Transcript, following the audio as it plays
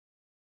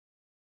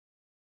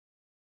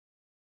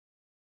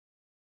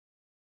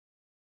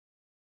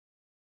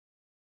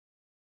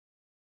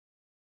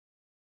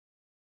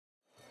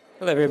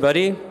Hello,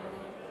 everybody.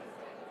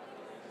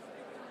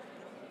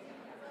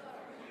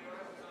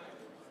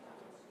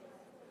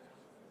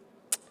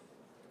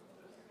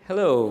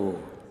 Hello.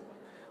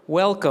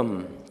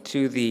 Welcome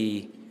to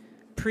the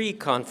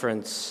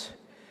pre-conference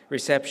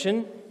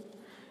reception.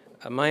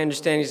 My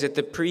understanding is that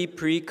the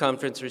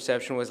pre-conference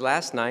reception was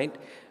last night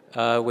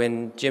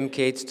when Jim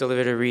Cates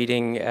delivered a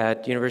reading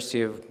at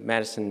University of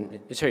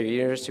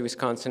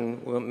Wisconsin,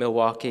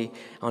 Milwaukee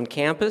on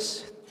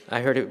campus.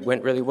 I heard it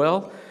went really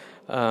well.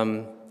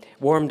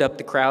 Warmed up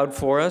the crowd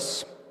for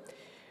us.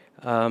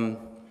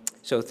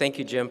 So thank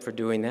you, Jim, for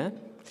doing that.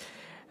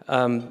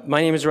 My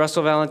name is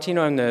Russell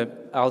Valentino. I'm the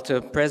ALTA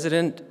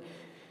president,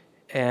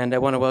 and I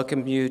want to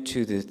welcome you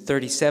to the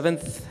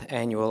 37th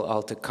Annual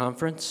ALTA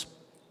Conference.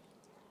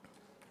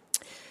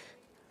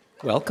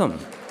 Welcome.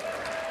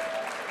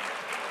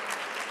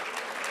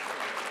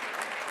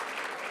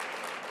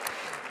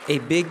 A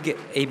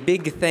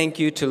big thank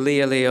you to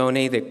Leah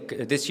Leone,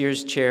 this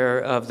year's chair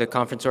of the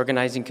conference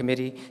organizing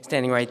committee,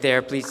 standing right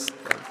there. Please,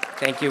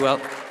 thank you. Well,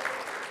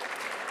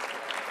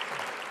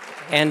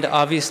 and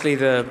obviously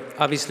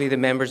the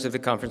members of the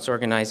conference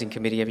organizing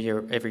committee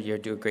every year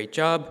do a great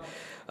job.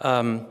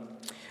 I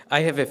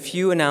have a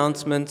few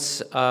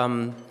announcements.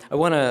 I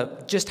want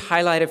to just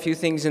highlight a few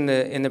things in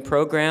the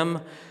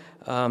program.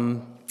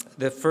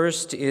 The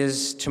first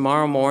is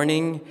tomorrow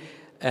morning,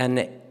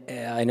 and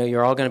I know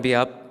you're all going to be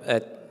up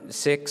at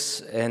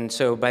 6, and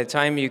so by the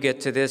time you get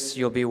to this,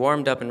 you'll be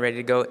warmed up and ready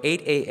to go.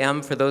 8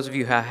 a.m. for those of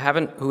you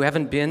who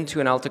haven't been to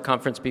an ALTA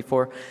conference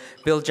before.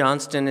 Bill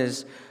Johnston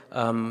is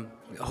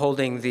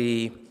holding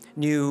the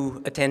new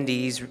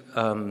attendees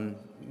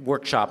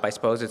workshop, I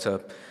suppose. It's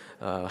a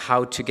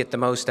how to get the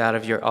most out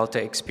of your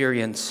ALTA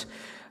experience.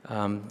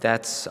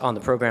 That's on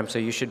the program, so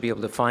you should be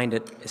able to find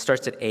it. It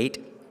starts at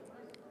 8.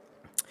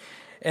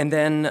 And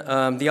then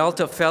the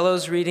ALTA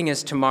Fellows reading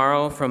is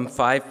tomorrow from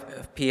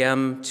 5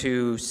 p.m.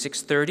 to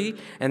 6:30,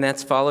 and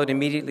that's followed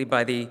immediately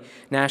by the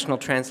National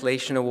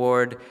Translation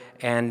Award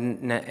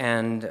and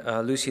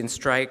Lucian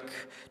Strike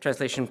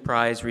Translation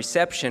Prize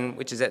reception,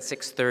 which is at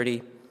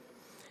 6:30.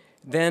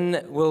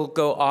 Then we'll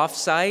go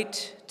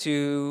off-site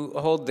to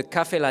hold the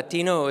Café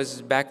Latino. It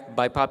was back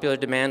by popular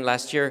demand.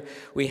 Last year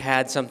we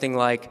had something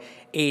like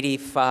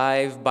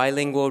 85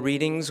 bilingual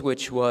readings,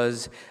 which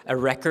was a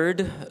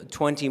record,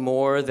 20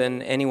 more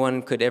than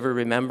anyone could ever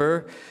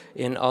remember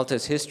in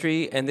ALTA's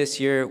history, and this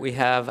year we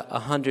have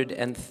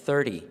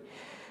 130.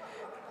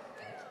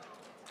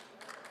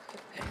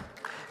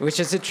 Which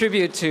is a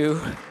tribute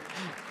to,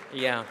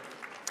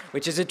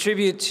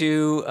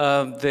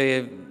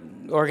 the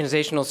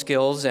organizational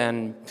skills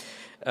and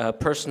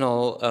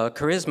personal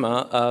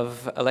charisma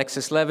of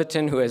Alexis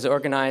Levitin, who has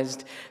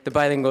organized the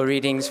bilingual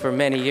readings for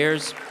many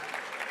years.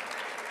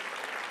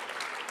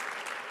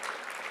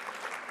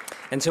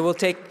 And so we'll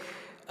take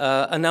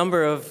a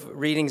number of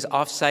readings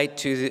off-site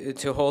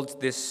to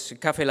hold this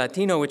Café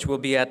Latino, which will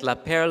be at La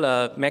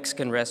Perla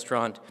Mexican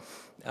restaurant.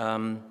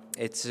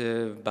 It's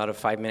about a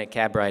 5-minute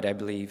cab ride, I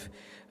believe,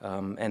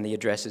 and the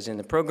address is in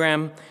the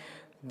program.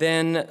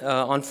 Then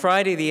on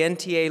Friday, the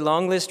NTA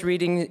long list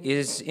reading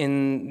is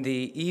in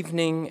the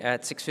evening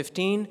at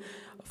 6:15,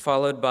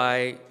 followed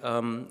by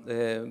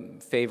the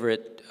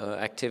favorite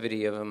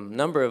activity of a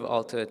number of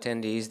ALTA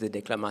attendees, the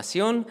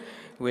Declamación,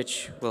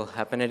 which will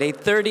happen at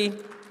 8:30.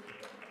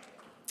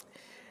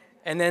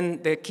 And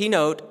then the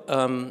keynote,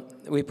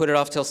 we put it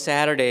off till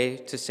Saturday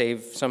to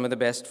save some of the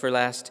best for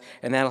last,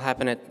 and that'll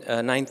happen at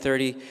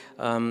 9:30.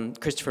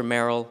 Christopher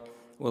Merrill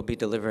will be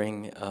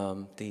delivering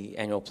the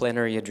annual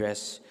plenary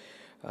address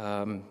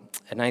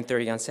at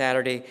 9:30 on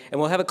Saturday.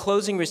 And we'll have a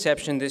closing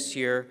reception this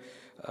year.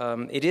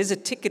 It is a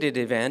ticketed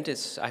event.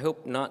 It's, I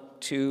hope,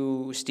 not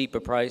too steep a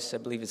price. I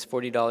believe it's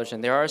 $40,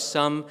 and there are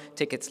some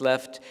tickets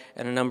left,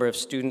 and a number of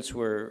students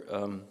were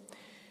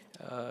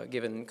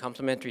given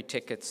complimentary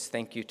tickets.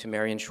 Thank you to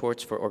Marion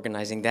Schwartz for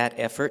organizing that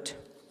effort.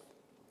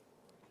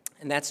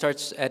 And that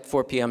starts at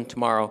 4 p.m.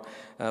 tomorrow,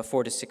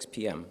 4 to 6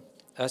 p.m.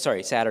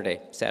 Saturday,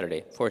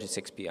 4 to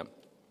 6 p.m.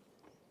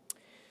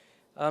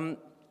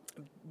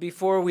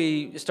 Before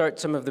we start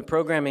some of the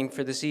programming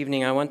for this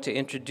evening, I want to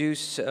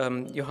introduce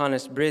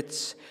Johannes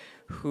Britz,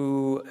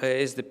 who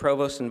is the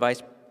Provost and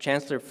Vice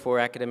Chancellor for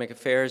Academic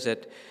Affairs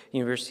at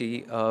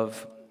University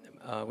of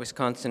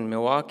Wisconsin,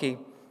 Milwaukee.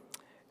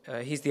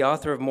 He's the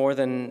author of more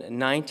than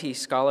 90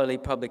 scholarly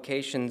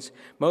publications.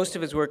 Most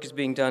of his work is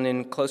being done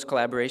in close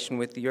collaboration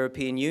with the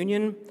European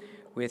Union,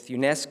 with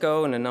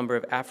UNESCO and a number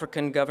of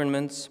African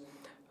governments.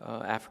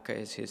 Africa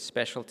is his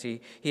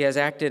specialty. He has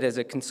acted as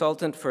a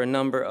consultant for a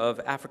number of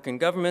African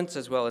governments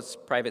as well as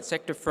private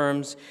sector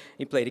firms.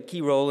 He played a key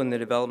role in the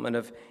development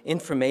of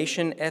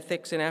information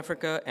ethics in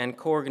Africa and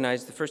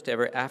co-organized the first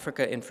ever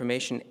Africa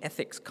Information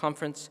Ethics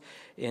Conference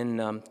in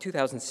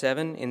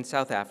 2007 in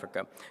South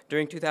Africa.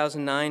 During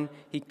 2009,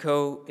 he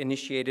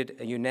co-initiated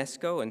a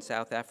UNESCO and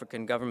South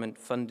African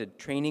government-funded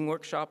training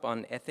workshop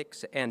on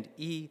ethics and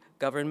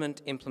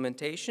e-government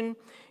implementation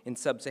in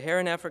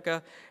sub-Saharan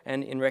Africa,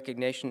 and in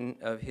recognition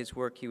of his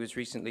work, he was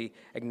recently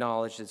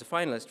acknowledged as a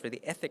finalist for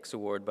the Ethics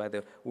Award by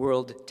the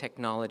World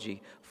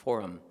Technology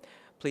Forum.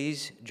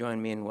 Please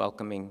join me in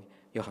welcoming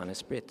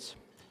Johannes Britz.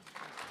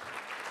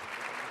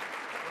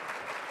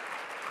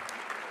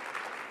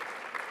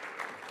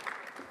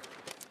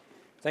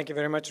 Thank you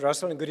very much,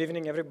 Russell, and good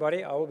evening,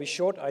 everybody. I will be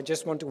short. I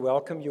just want to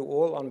welcome you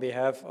all on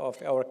behalf of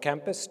our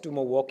campus to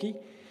Milwaukee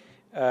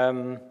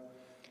on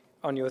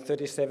your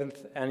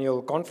 37th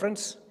annual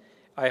conference.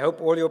 I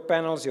hope all your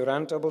panels, your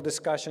roundtable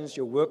discussions,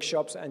 your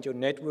workshops, and your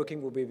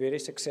networking will be very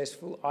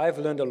successful. I've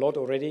learned a lot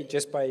already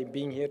just by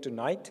being here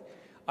tonight.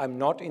 I'm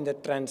not in the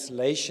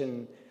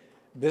translation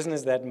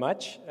business that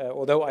much,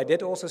 although I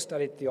did also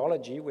study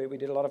theology, where we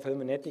did a lot of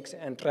hermeneutics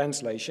and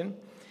translation.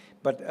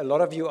 But a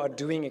lot of you are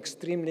doing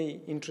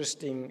extremely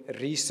interesting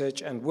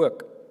research and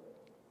work.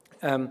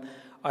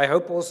 I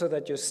hope also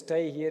that your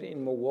stay here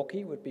in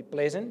Milwaukee would be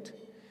pleasant,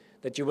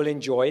 that you will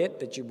enjoy it,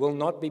 that you will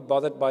not be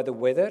bothered by the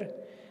weather,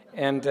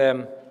 and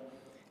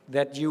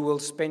that you will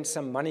spend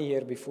some money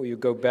here before you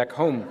go back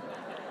home.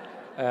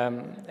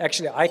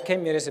 Actually, I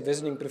came here as a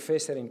visiting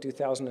professor in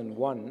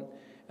 2001,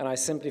 and I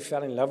simply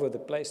fell in love with the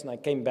place, and I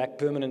came back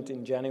permanent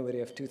in January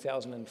of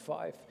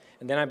 2005.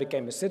 And then I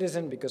became a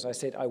citizen because I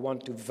said I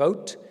want to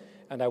vote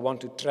and I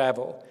want to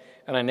travel,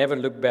 and I never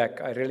look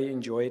back. I really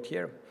enjoy it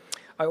here.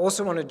 I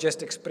also want to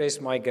just express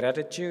my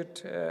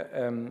gratitude,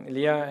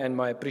 Leah, and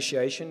my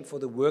appreciation for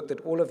the work that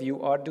all of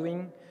you are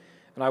doing.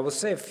 And I will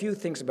say a few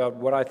things about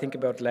what I think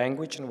about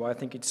language and why I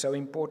think it's so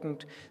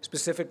important,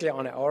 specifically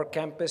on our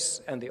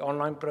campus and the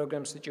online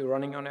programs that you're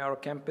running on our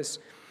campus.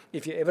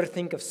 If you ever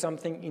think of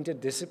something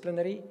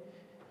interdisciplinary,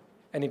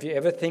 and if you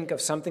ever think of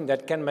something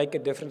that can make a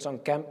difference on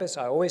campus,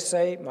 I always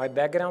say my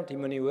background,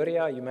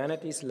 humaniora,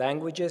 humanities,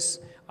 languages,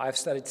 I've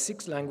studied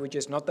 6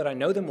 languages, not that I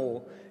know them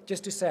all,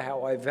 just to say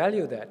how I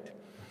value that.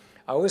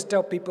 I always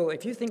tell people,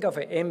 if you think of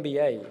an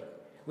MBA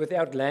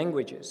without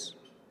languages,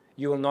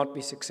 you will not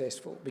be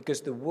successful,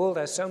 because the world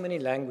has so many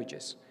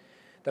languages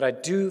that I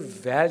do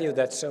value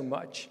that so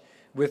much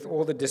with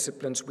all the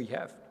disciplines we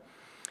have.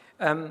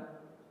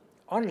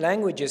 On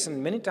languages,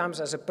 and many times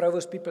as a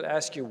provost, people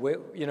ask you,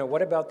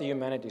 what about the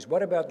humanities?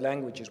 What about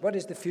languages? What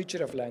is the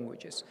future of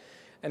languages?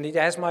 And it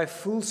has my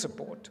full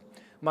support.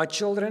 My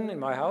children in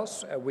my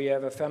house, we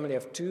have a family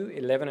of 2,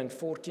 11 and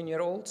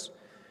 14-year-olds.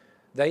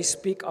 They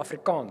speak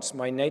Afrikaans,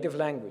 my native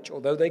language,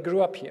 although they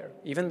grew up here,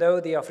 even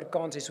though the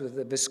Afrikaans is with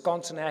the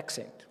Wisconsin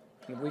accent.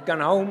 And we've gone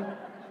home.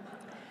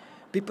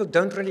 People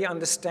don't really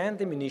understand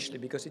them initially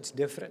because it's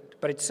different,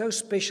 but it's so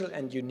special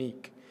and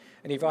unique.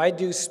 And if I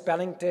do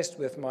spelling test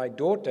with my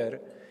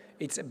daughter,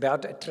 it's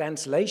about a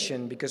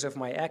translation because of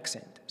my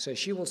accent. So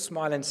she will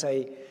smile and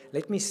say,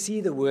 let me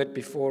see the word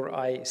before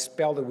I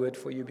spell the word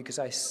for you because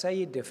I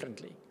say it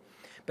differently.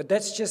 But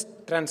that's just,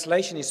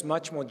 translation is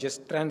much more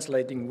just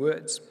translating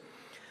words.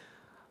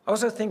 I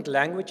also think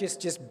languages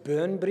just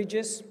burn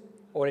bridges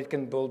or it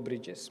can build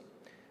bridges.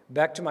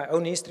 Back to my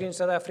own history in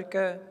South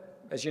Africa,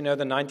 as you know,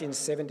 the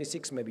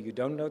 1976, maybe you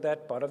don't know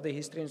that, part of the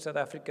history in South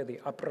Africa, the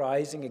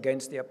uprising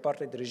against the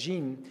apartheid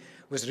regime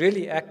was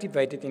really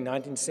activated in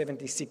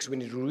 1976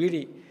 when it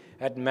really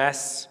had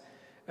mass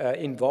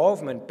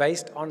involvement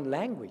based on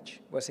language,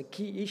 was a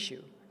key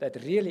issue that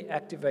really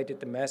activated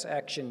the mass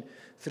action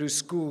through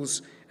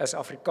schools as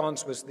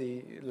Afrikaans was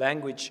the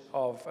language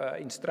of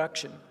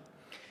instruction.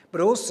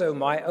 But also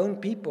my own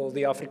people,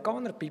 the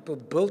Afrikaner people,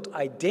 built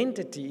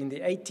identity in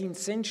the 18th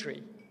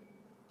century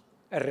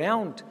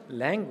around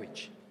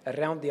language,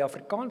 around the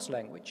Afrikaans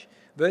language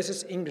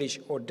versus English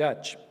or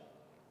Dutch.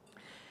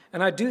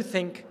 And I do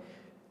think,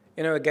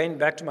 again,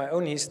 back to my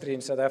own history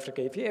in South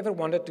Africa, if you ever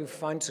wanted to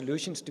find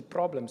solutions to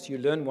problems, you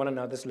learn one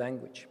another's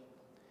language.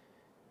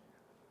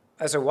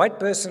 As a white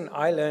person,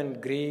 I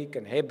learned Greek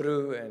and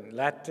Hebrew and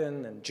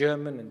Latin and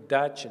German and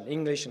Dutch and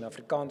English and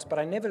Afrikaans, but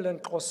I never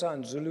learned Xhosa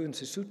and Zulu and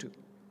Sesotho.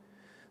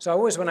 So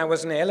always when I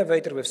was in an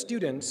elevator with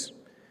students,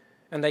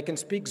 and they can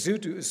speak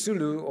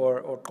Zulu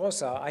or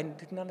Xhosa, I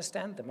didn't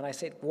understand them. And I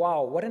said,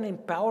 wow, what an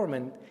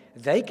empowerment.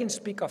 They can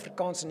speak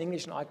Afrikaans and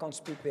English, and I can't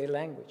speak their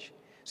language.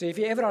 So if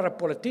you ever are a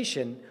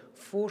politician,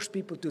 force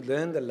people to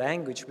learn the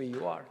language where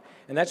you are.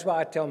 And that's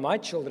why I tell my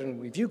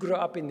children, if you grow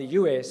up in the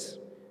US,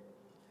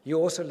 you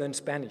also learn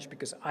Spanish,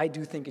 because I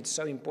do think it's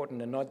so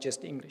important and not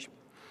just English.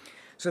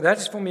 So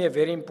that's for me a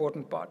very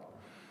important part.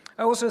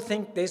 I also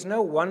think there's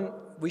no one,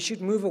 we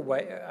should move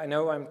away. I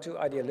know I'm too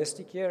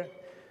idealistic here,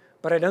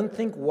 but I don't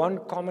think one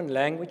common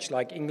language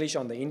like English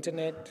on the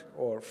internet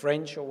or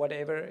French or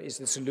whatever is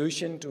the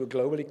solution to a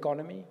global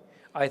economy.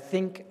 I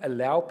think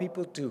allow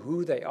people to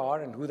who they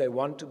are and who they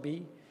want to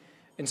be.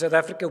 In South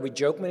Africa, we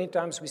joke many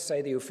times, we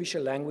say the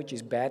official language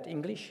is bad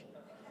English,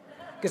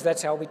 because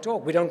that's how we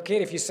talk. We don't care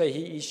if you say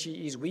he is,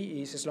 she is, we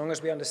is, as long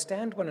as we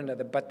understand one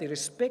another. But the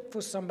respect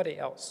for somebody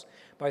else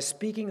by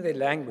speaking their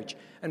language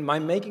and by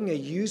making a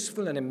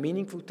useful and a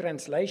meaningful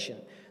translation,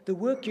 the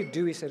work you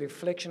do is a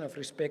reflection of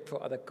respect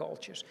for other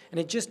cultures. And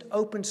it just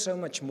opens so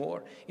much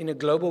more in a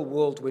global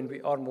world when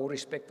we are more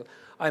respectful.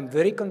 I'm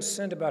very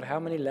concerned about how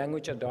many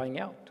languages are dying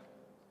out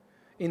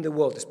in the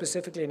world,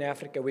 specifically in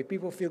Africa, where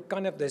people feel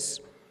kind of this,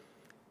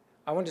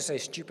 I want to say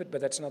stupid, but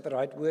that's not the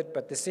right word,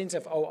 but the sense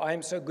of, oh,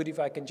 I'm so good if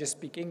I can just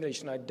speak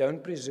English and I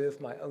don't preserve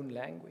my own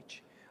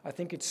language. I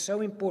think it's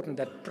so important,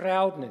 that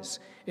proudness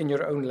in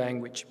your own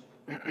language.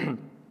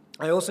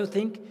 I also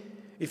think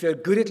if you're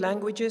good at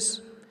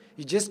languages,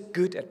 you're just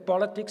good at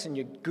politics and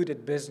you're good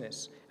at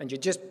business. And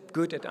you're just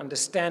good at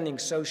understanding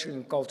social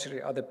and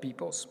culturally other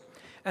people's.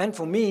 And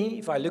for me,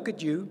 if I look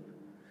at you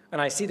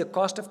and I see the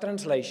cost of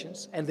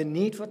translations and the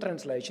need for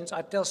translations,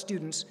 I tell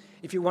students,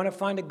 if you want to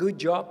find a good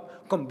job,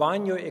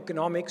 combine your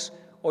economics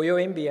or your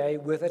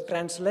MBA with a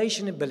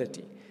translation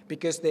ability,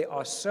 because there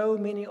are so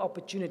many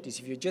opportunities.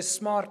 If you're just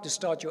smart to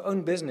start your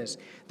own business,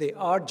 there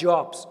are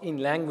jobs in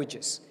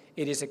languages.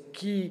 It is a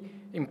key,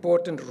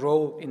 important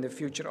role in the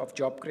future of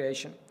job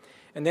creation.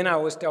 And then I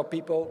always tell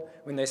people,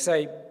 when they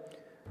say,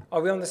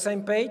 are we on the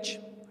same page?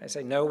 I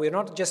say, no, we're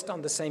not just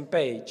on the same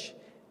page.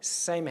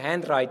 Same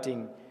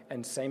handwriting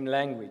and same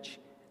language.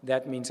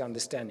 That means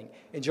understanding.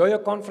 Enjoy your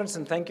conference,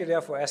 and thank you,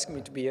 Leah, for asking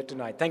me to be here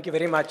tonight. Thank you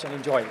very much, and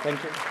enjoy.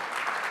 Thank you.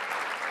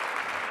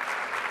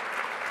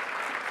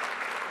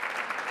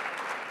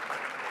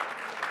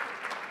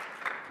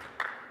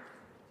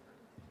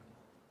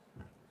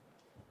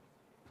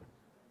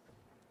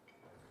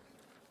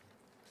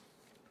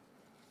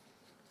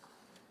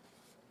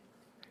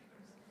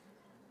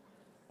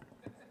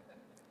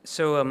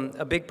 So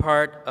a big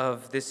part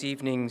of this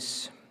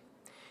evening's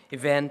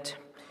event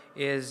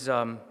is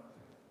a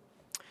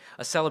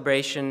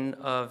celebration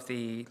of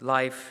the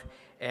life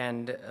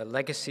and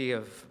legacy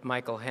of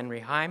Michael Henry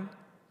Heim.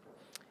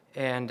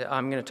 And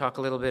I'm going to talk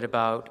a little bit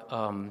about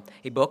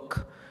a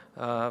book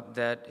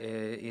that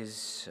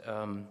is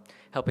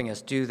helping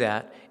us do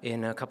that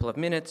in a couple of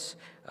minutes.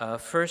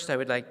 First, I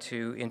would like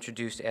to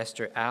introduce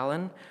Esther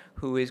Allen,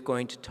 who is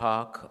going to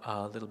talk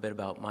a little bit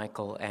about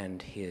Michael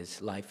and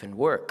his life and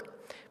work.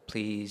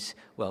 Please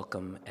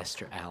welcome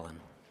Esther Allen.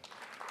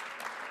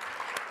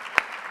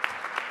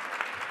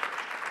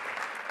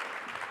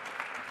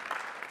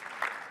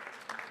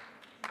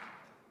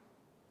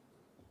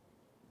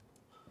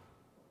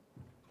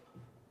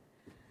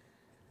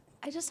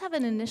 I just have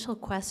an initial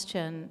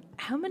question.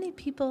 How many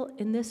people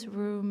in this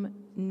room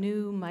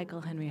knew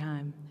Michael Henry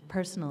Heim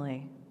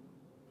personally?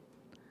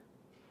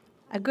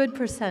 A good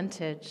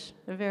percentage,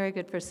 a very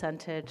good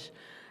percentage.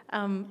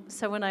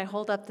 So when I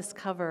hold up this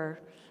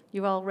cover,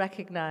 you all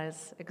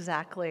recognize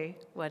exactly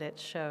what it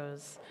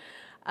shows.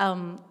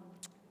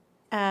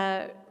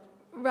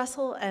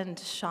 Russell and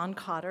Sean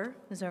Cotter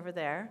is over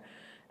there,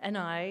 and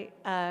I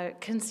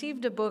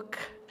conceived a book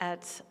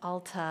at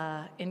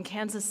ALTA in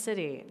Kansas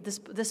City.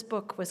 This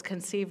book was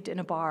conceived in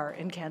a bar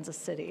in Kansas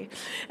City.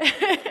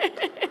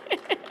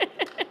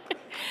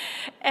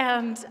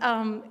 And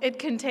it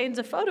contains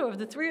a photo of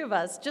the three of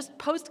us just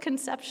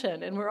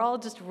post-conception, and we're all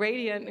just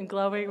radiant and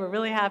glowing. We're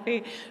really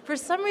happy. For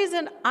some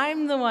reason,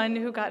 I'm the one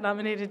who got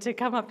nominated to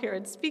come up here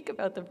and speak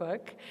about the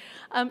book.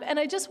 And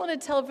I just want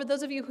to tell, for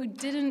those of you who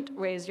didn't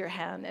raise your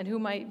hand and who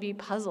might be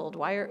puzzled,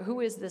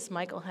 who is this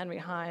Michael Henry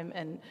Heim,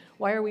 and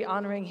why are we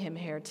honoring him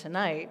here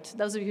tonight?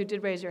 Those of you who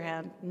did raise your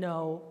hand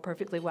know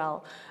perfectly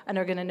well and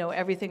are going to know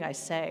everything I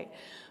say.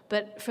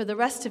 But for the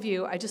rest of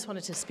you, I just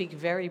wanted to speak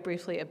very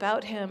briefly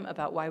about him,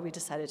 about why we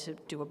decided to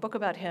do a book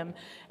about him,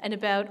 and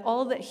about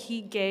all that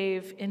he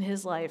gave in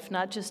his life,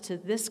 not just to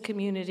this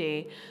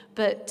community,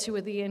 but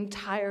to the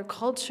entire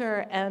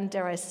culture and,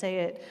 dare I say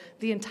it,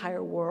 the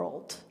entire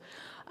world.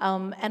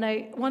 And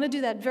I want to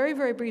do that very,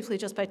 very briefly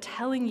just by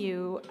telling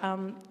you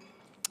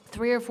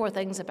 3 or 4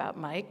 things about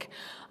Mike.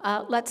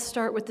 Let's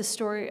start with the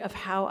story of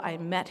how I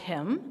met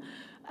him.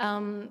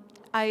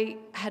 I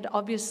had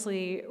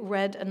obviously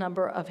read a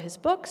number of his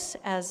books,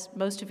 as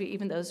most of you,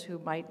 even those who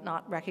might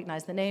not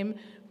recognize the name,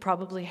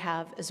 probably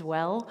have as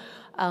well.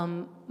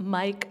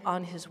 Mike,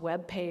 on his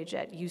webpage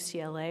at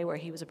UCLA, where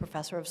he was a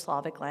professor of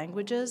Slavic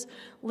languages,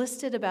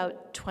 listed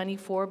about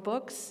 24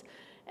 books.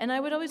 And I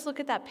would always look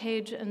at that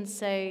page and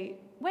say,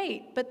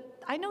 wait, but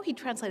I know he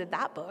translated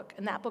that book,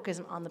 and that book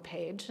isn't on the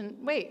page. And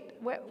wait,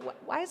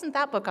 why isn't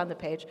that book on the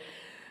page?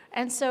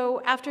 And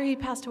so after he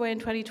passed away in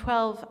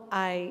 2012,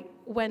 I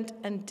went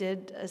and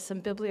did some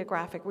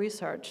bibliographic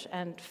research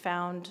and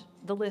found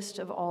the list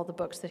of all the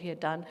books that he had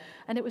done,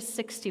 and it was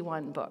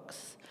 61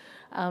 books,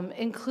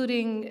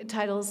 including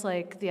titles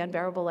like The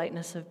Unbearable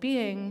Lightness of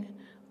Being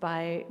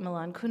by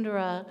Milan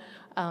Kundera,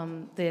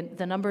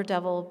 The Number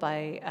Devil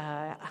by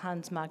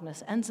Hans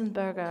Magnus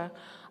Enzensberger,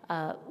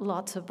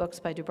 lots of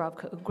books by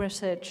Dubravka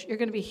Ugresic. You're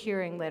going to be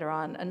hearing later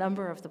on a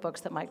number of the books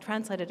that Mike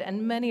translated,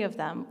 and many of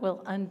them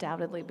will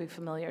undoubtedly be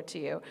familiar to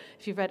you.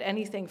 If you've read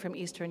anything from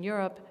Eastern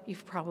Europe,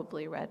 you've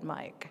probably read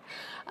Mike.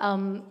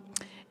 So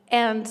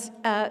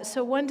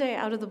one day,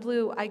 out of the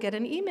blue, I get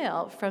an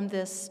email from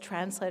this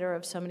translator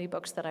of so many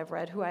books that I've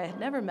read, who I had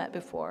never met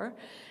before.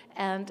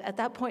 And at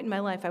that point in my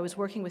life, I was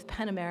working with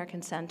Penn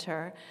American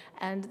Center,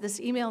 and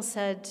this email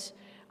said,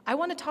 I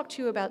want to talk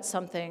to you about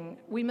something.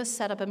 We must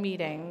set up a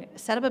meeting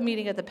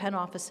at the Penn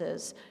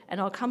offices,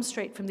 and I'll come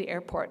straight from the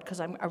airport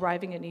because I'm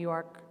arriving in New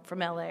York from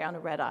LA on a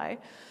red eye.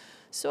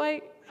 So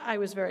I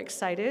was very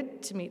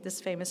excited to meet this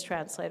famous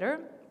translator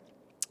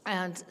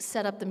and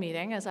set up the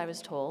meeting as I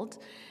was told,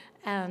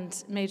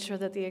 and made sure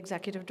that the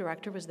executive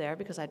director was there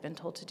because I'd been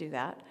told to do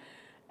that.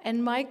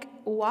 And Mike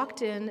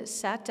walked in,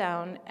 sat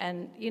down,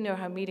 and you know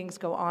how meetings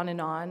go on and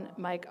on.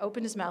 Mike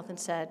opened his mouth and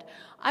said,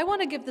 I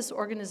want to give this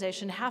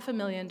organization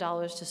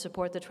 $500,000 to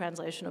support the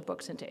translation of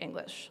books into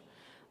English.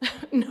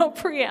 No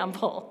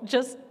preamble,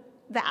 just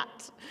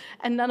that.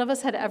 And none of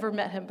us had ever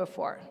met him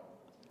before.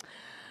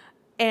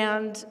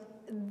 And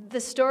the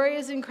story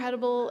is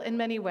incredible in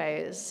many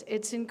ways.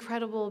 It's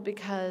incredible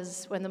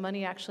because when the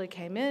money actually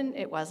came in,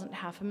 it wasn't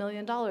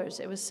 $500,000,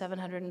 it was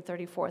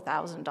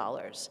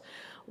 $734,000.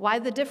 Why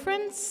the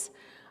difference?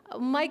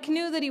 Mike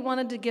knew that he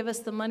wanted to give us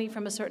the money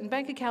from a certain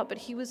bank account, but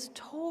he was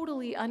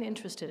totally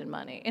uninterested in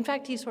money. In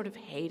fact, he sort of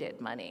hated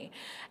money.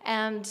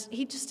 And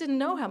he just didn't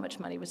know how much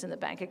money was in the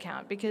bank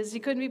account because he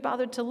couldn't be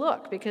bothered to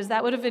look, because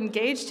that would have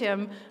engaged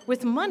him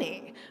with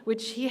money,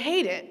 which he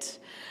hated.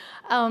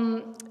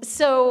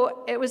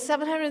 So it was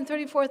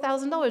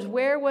 $734,000.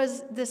 Where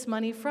was this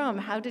money from?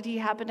 How did he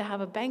happen to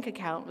have a bank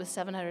account with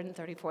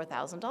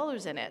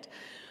 $734,000 in it?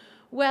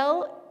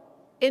 Well,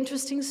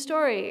 interesting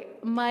story.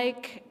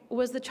 Mike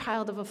was the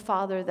child of a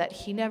father that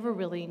he never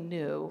really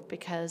knew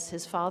because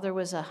his father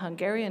was a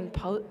Hungarian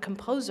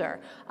composer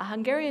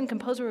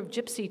of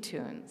gypsy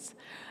tunes.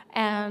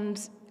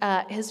 And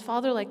his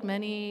father, like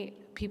many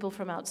people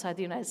from outside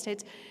the United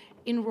States,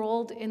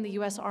 enrolled in the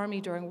US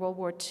Army during World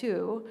War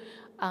II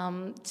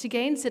to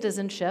gain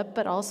citizenship,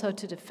 but also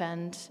to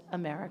defend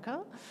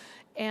America,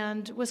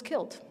 and was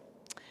killed.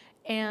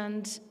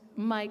 And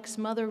Mike's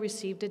mother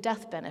received a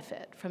death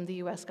benefit from the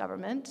US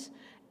government,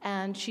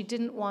 and she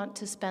didn't want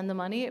to spend the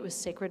money. It was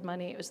sacred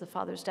money. It was the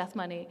father's death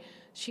money.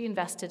 She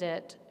invested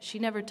it. She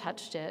never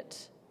touched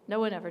it.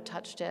 No one ever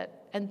touched it.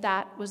 And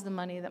that was the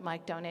money that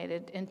Mike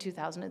donated in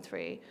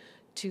 2003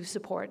 to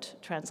support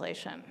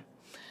translation.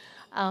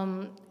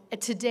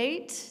 To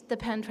date, the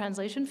Penn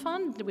Translation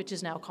Fund, which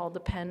is now called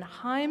the Penn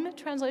Heim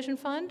Translation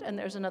Fund, and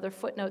there's another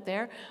footnote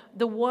there,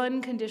 the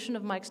one condition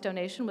of Mike's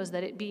donation was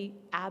that it be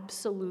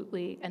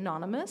absolutely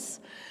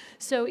anonymous.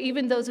 So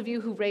even those of you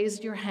who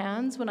raised your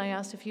hands when I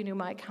asked if you knew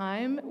Mike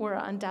Heim were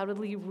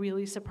undoubtedly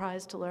really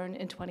surprised to learn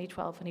in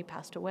 2012 when he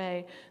passed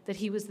away that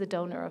he was the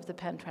donor of the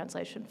Penn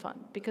Translation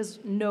Fund, because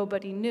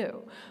nobody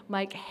knew.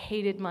 Mike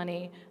hated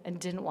money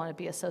and didn't want to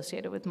be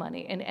associated with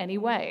money in any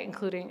way,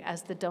 including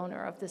as the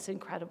donor of this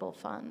incredible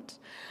fund.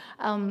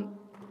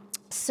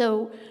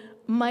 So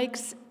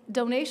Mike's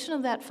donation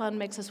of that fund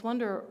makes us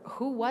wonder,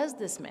 who was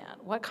this man?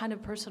 What kind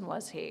of person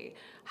was he?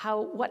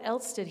 What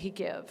else did he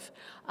give?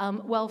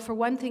 Well, for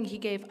one thing, he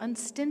gave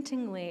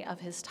unstintingly of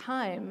his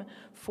time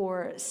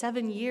for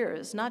 7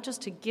 years, not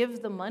just to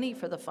give the money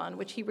for the fund,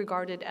 which he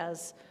regarded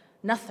as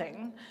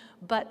nothing,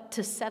 but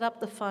to set up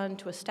the fund,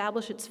 to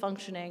establish its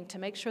functioning, to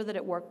make sure that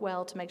it worked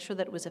well, to make sure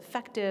that it was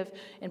effective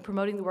in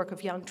promoting the work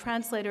of young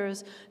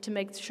translators, to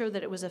make sure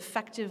that it was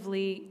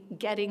effectively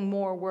getting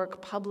more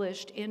work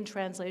published in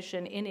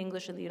translation in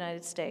English in the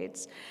United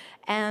States.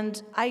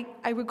 And I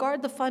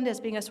regard the fund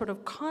as being a sort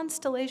of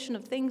constellation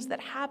of things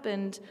that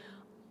happened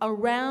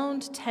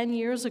around 10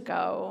 years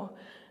ago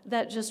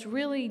that just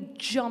really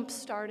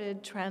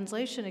jump-started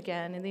translation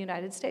again in the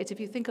United States. If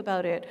you think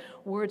about it,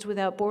 Words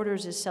Without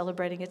Borders is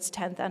celebrating its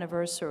 10th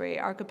anniversary.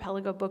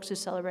 Archipelago Books is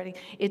celebrating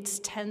its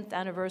 10th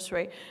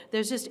anniversary.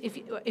 There's just,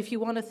 if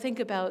you want to think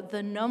about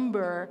the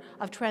number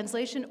of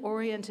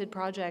translation-oriented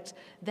projects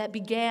that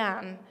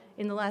began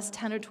in the last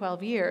 10 or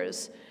 12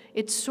 years,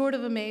 it's sort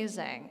of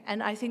amazing.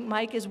 And I think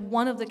Mike is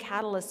one of the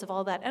catalysts of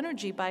all that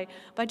energy by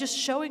just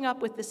showing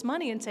up with this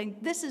money and saying,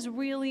 this is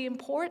really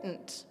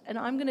important, and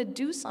I'm going to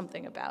do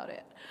something about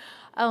it.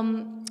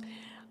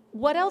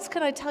 What else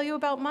can I tell you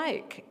about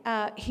Mike?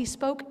 He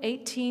spoke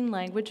 18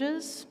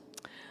 languages.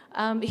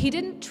 He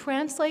didn't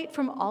translate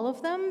from all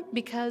of them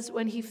because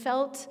when he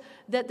felt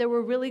that there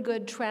were really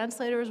good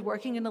translators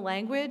working in a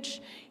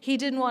language, he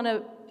didn't want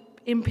to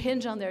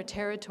impinge on their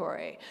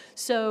territory.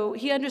 So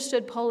he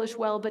understood Polish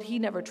well, but he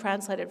never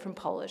translated from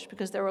Polish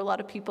because there were a lot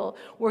of people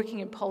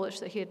working in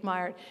Polish that he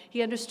admired.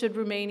 He understood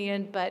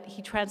Romanian, but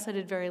he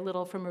translated very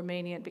little from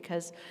Romanian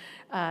because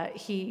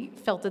he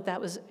felt that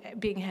that was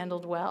being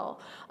handled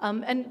well.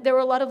 And there were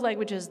a lot of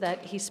languages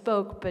that he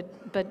spoke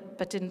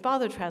but didn't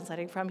bother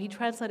translating from. He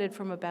translated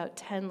from about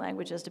 10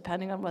 languages,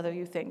 depending on whether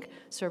you think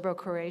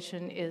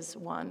Serbo-Croatian is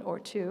one or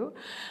two.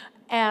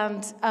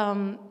 And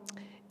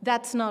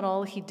that's not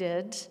all he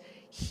did.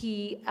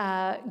 He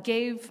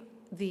gave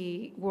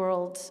the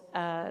world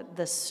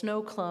the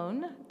snow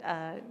clone,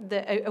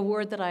 a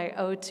word that I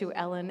owe to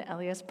Ellen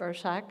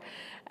Elias-Bursac,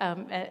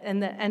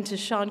 and to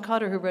Sean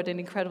Cotter, who wrote an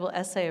incredible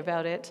essay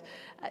about it.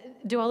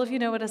 Do all of you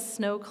know what a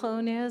snow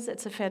clone is?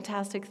 It's a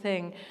fantastic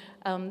thing.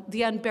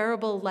 The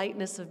unbearable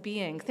lightness of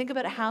being. Think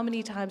about how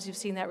many times you've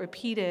seen that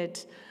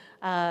repeated.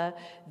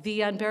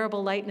 The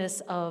unbearable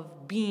lightness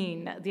of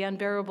being, the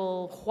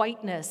unbearable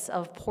whiteness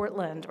of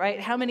Portland, right?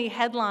 How many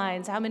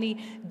headlines, how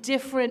many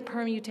different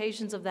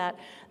permutations of that?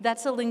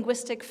 That's a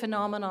linguistic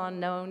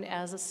phenomenon known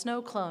as a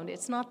snow clone.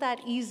 It's not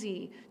that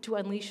easy to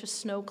unleash a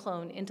snow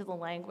clone into the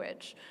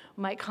language.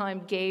 Mike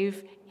Heim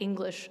gave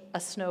English a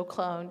snow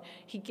clone.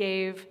 He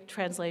gave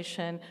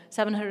translation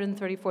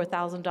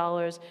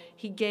 $734,000.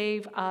 He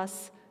gave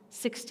us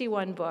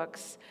 61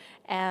 books.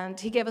 And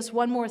he gave us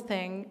one more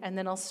thing, and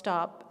then I'll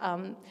stop.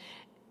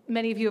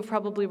 Many of you have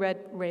probably read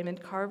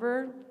Raymond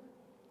Carver.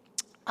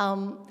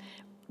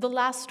 The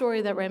last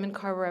story that Raymond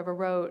Carver ever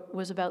wrote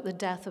was about the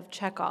death of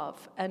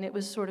Chekhov, and it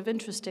was sort of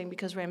interesting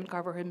because Raymond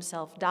Carver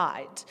himself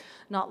died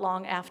not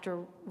long after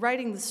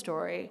writing the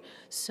story,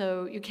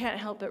 so you can't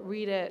help but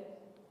read it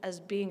as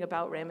being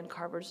about Raymond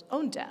Carver's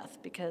own death,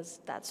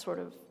 because that's sort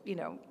of, you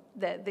know,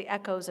 the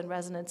echoes and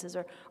resonances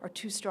are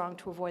too strong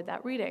to avoid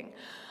that reading.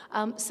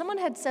 Someone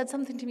had said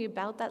something to me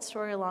about that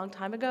story a long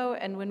time ago,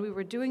 and when we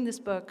were doing this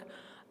book,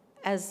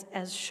 as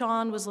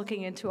Sean was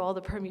looking into all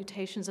the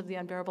permutations of the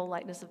unbearable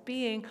lightness of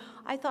being,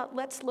 I thought,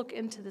 let's look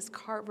into this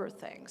Carver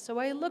thing. So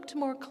I looked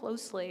more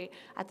closely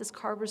at this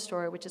Carver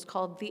story, which is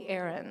called The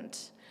Errand.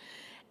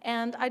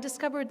 And I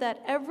discovered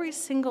that every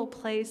single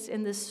place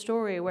in this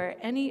story where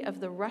any of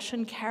the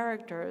Russian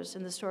characters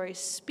in the story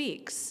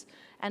speaks,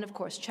 and of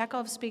course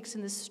Chekhov speaks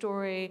in this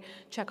story,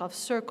 Chekhov's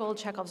circle,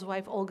 Chekhov's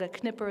wife Olga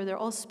Knipper, they're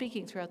all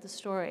speaking throughout the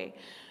story.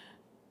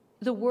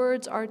 The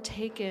words are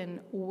taken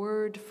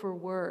word for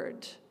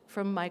word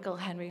from Michael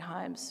Henry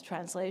Heim's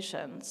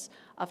translations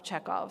of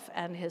Chekhov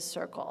and his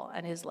circle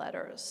and his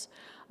letters.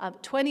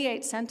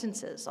 28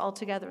 sentences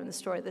altogether in the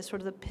story. This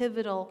sort of the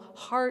pivotal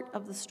heart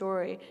of the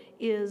story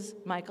is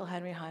Michael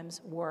Henry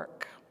Heim's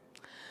work.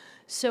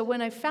 So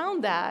when I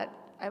found that,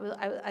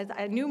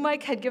 I knew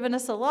Mike had given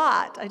us a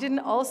lot. I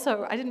didn't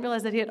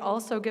realize that he had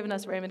also given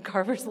us Raymond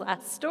Carver's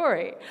last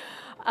story.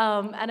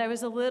 And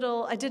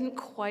I didn't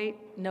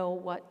quite know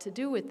what to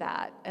do with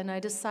that. And I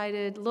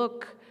decided,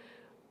 look,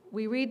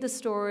 we read the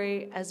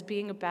story as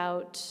being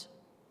about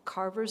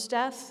Carver's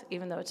death,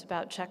 even though it's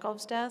about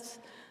Chekhov's death.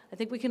 I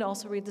think we can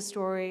also read the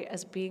story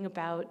as being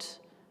about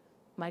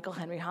Michael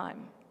Henry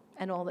Heim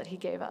and all that he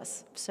gave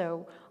us.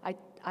 So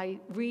I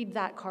read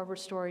that Carver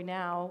story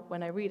now,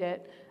 when I read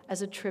it,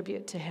 as a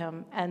tribute to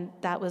him. And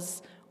that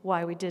was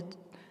why we did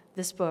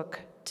this book,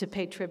 to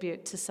pay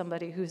tribute to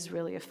somebody who's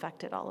really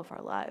affected all of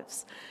our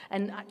lives.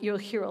 And you'll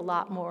hear a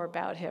lot more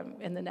about him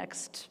in the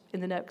next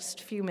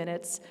few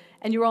minutes.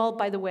 And you're all,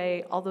 by the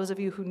way, all those of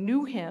you who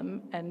knew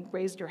him and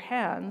raised your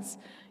hands,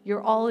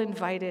 you're all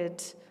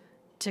invited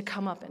to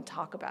come up and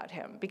talk about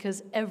him,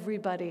 because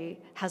everybody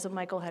has a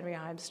Michael Henry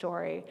Heim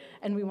story,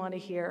 and we want to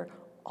hear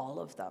all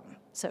of them.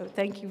 So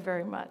thank you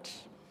very much.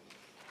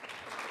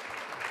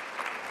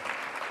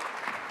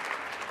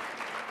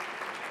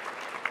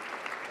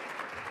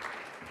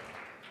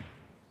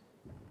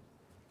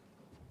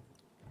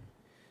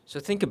 So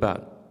think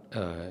about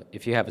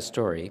if you have a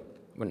story,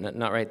 well,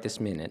 not right this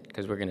minute,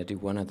 because we're going to do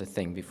one other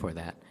thing before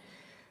that.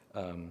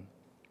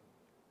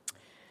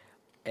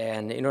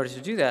 And in order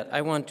to do that, I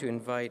want to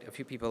invite a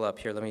few people up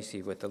here. Let me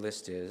see what the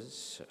list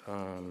is.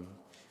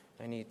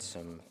 I need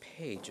some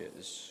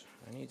pages.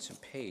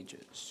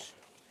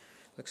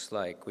 Looks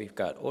like we've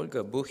got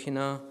Olga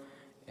Bukhina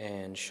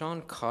and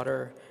Sean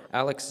Cotter,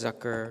 Alex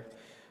Zucker,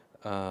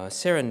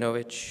 Sara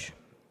Novic,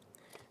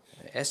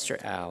 Esther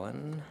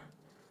Allen,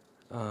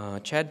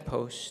 Chad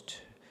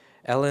Post,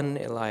 Ellen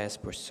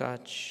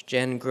Elias-Bursac,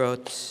 Jen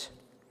Grozt.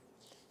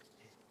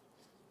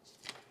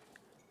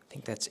 I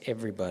think that's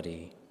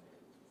everybody.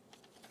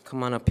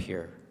 Come on up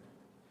here.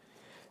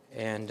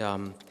 And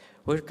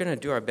we're going to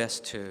do our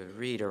best to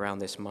read around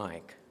this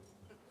mic.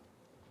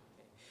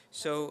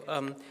 So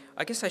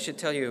I guess I should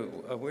tell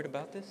you a word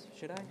about this,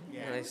 should I?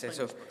 Yeah.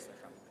 So,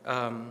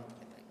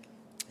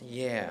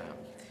 yeah.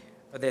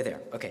 Oh, they're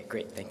there. Okay,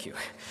 great. Thank you.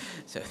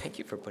 So thank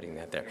you for putting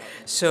that there.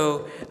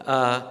 So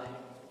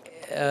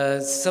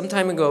some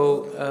time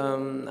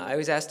ago, I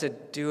was asked to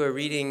do a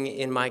reading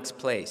in Mike's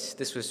place.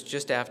 This was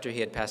just after he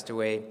had passed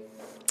away,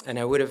 and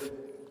I would have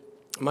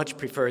much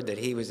preferred that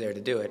he was there to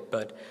do it,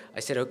 but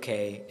I said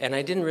okay. And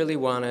I didn't really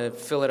want to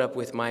fill it up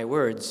with my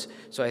words,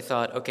 so I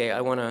thought, okay,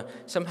 I want to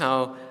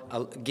somehow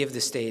give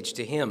the stage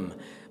to him.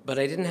 But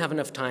I didn't have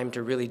enough time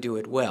to really do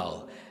it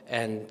well.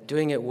 And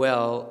doing it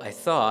well, I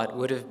thought,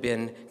 would have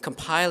been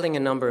compiling a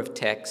number of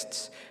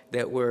texts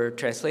that were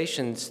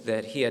translations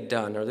that he had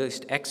done, or at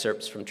least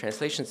excerpts from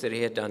translations that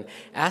he had done,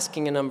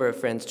 asking a number of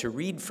friends to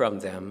read from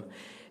them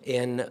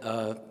in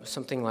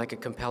something like a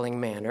compelling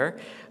manner.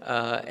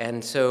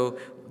 And so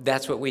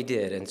that's what we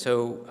did. And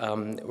so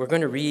we're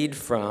going to read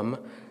from,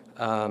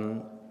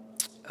 Sean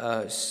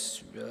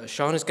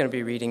is going to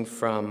be reading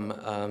from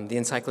the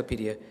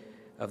Encyclopedia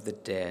of the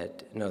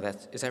Dead. No,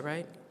 is that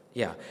right?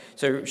 Yeah.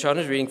 So Sean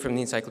is reading from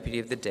the Encyclopedia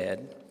of the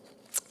Dead.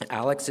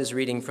 Alex is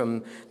reading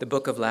from the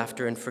Book of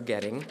Laughter and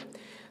Forgetting.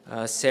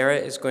 Sarah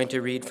is going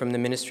to read from The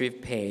Ministry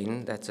of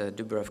Pain. That's a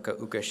Dubravka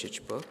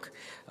Ugasic book.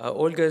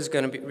 Olga is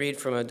going to read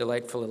from a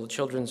delightful little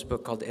children's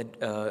book called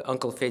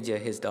Uncle Fedya,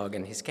 His Dog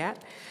and His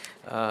Cat.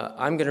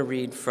 I'm going to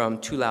read from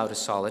Too Loud a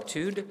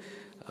Solitude.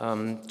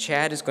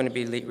 Chad is going to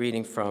be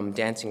reading from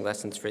Dancing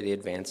Lessons for the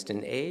Advanced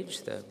in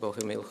Age, the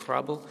Bohemil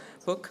Hrabel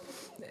book.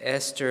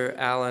 Esther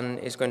Allen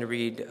is going to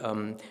read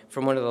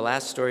from one of the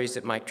last stories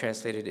that Mike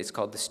translated. It's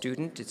called The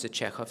Student. It's a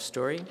Chekhov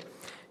story.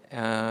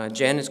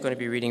 Jen is going to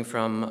be reading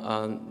from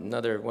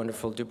another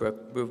wonderful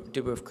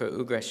Dubravka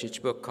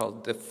Ugasic book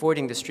called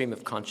Fording the Stream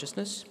of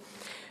Consciousness.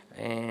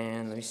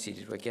 And let me see,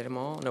 did I get them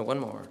all? No, one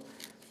more.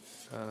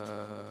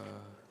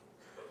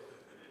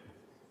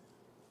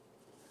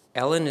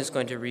 Ellen is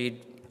going to read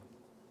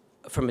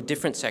from a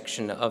different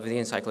section of the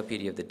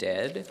Encyclopedia of the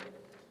Dead.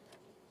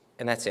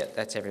 And that's it,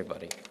 that's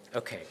everybody.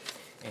 Okay,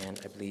 and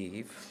I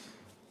believe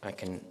I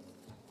can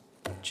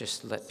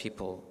just let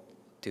people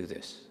do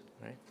this,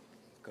 right?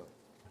 Go.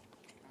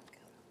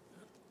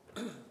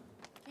 Go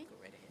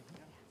right ahead.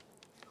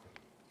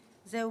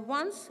 There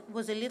once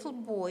was a little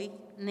boy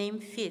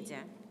named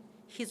Fedya.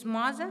 His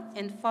mother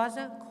and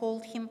father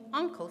called him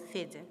Uncle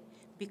Fedya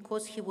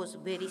because he was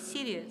very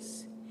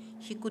serious.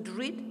 He could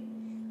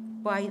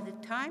read by the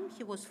time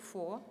he was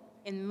 4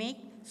 and make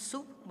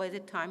soup by the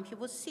time he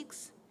was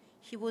 6.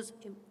 He was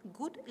a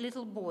good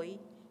little boy,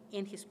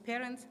 and his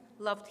parents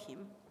loved him.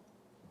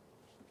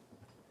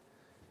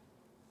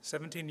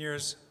 17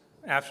 years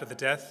after the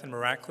death and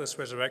miraculous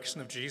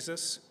resurrection of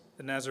Jesus,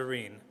 the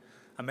Nazarene,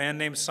 a man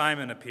named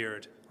Simon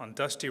appeared on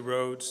dusty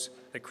roads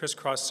that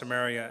crisscrossed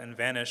Samaria and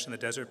vanished in the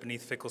desert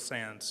beneath fickle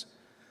sands,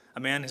 a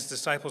man his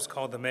disciples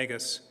called the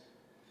Magus,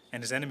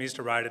 and his enemies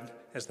derided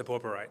as the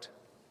Borberite.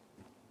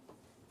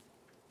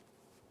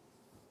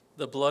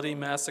 The bloody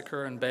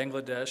massacre in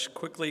Bangladesh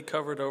quickly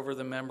covered over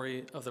the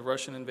memory of the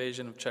Russian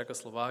invasion of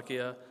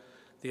Czechoslovakia.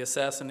 The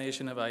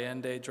assassination of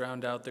Allende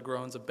drowned out the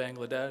groans of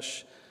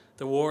Bangladesh.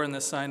 The war in the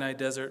Sinai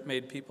Desert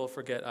made people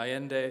forget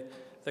Allende.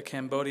 The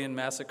Cambodian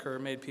massacre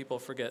made people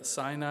forget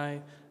Sinai,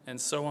 and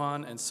so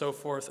on and so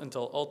forth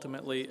until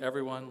ultimately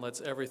everyone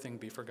lets everything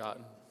be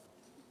forgotten.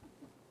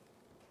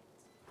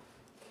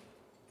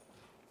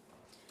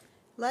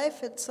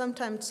 Life is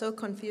sometimes so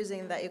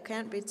confusing that you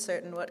can't be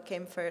certain what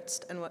came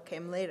first and what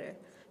came later.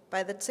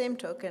 By the same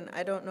token,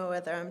 I don't know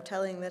whether I'm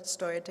telling that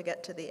story to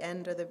get to the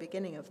end or the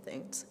beginning of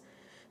things.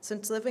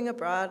 Since living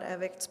abroad,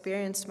 I've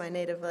experienced my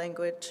native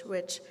language,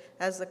 which,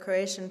 as the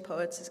Croatian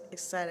poet's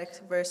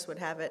ecstatic verse would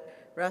have it,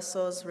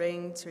 rustles,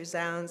 rings,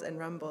 resounds, and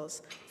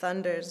rumbles,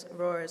 thunders,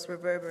 roars,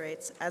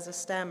 reverberates, as a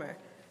stammer,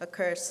 a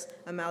curse,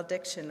 a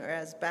malediction, or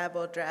as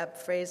babble, drab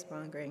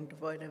phrase-mongering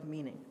devoid of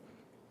meaning.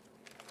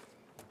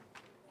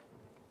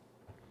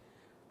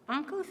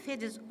 Uncle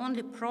Fedya's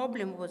only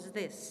problem was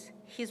this.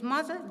 His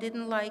mother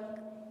didn't like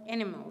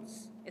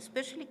animals,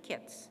 especially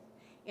cats.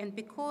 And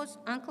because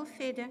Uncle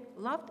Fedya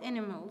loved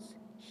animals,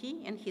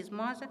 he and his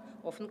mother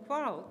often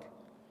quarreled.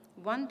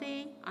 One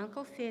day,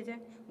 Uncle Fedya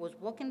was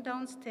walking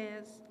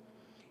downstairs,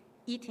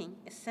 eating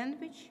a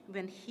sandwich,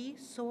 when he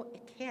saw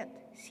a cat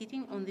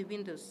sitting on the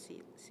window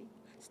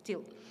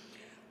sill.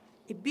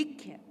 A big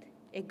cat,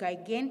 a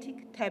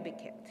gigantic tabby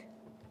cat.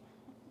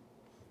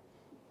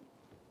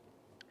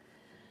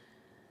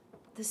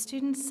 The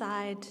student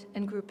sighed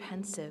and grew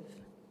pensive.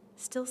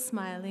 Still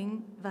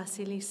smiling,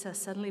 Vasilisa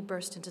suddenly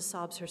burst into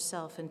sobs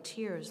herself, and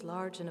tears,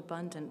 large and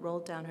abundant,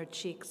 rolled down her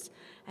cheeks,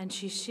 and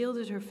she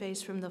shielded her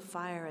face from the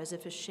fire as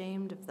if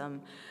ashamed of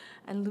them.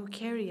 And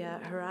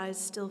Lucaria, her eyes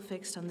still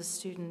fixed on the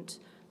student,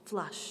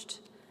 flushed,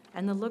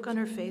 and the look on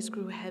her face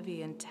grew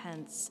heavy and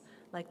tense,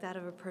 like that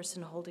of a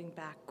person holding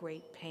back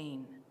great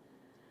pain.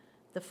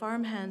 The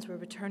farmhands were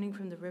returning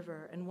from the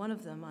river, and one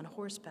of them, on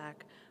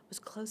horseback, was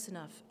close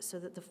enough so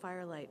that the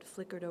firelight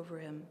flickered over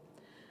him.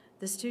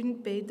 The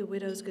student bade the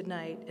widows good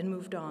night and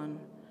moved on,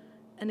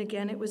 and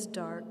again it was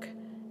dark,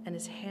 and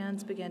his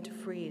hands began to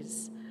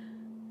freeze.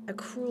 A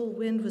cruel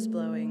wind was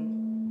blowing.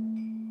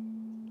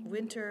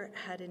 Winter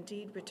had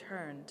indeed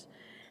returned,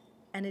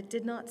 and it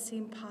did not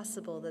seem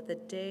possible that the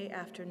day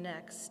after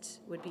next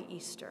would be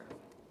Easter.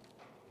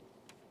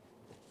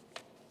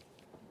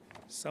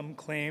 Some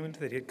claimed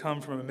that he had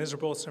come from a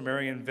miserable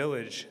Sumerian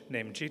village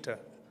named Jita,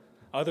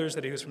 others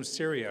that he was from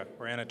Syria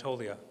or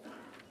Anatolia.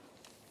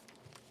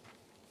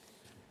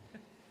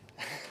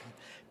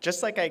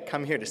 Just like I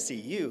come here to see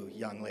you,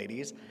 young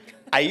ladies,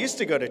 I used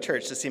to go to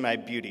church to see my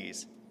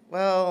beauties.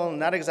 Well,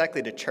 not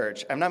exactly to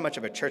church. I'm not much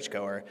of a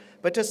churchgoer,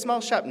 but to a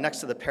small shop next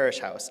to the parish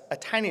house, a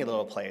tiny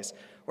little place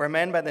where a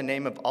man by the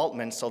name of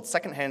Altman sold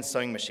secondhand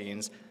sewing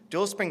machines,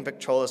 dual-spring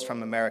Victrolas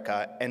from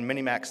America, and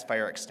Minimax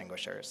fire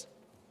extinguishers.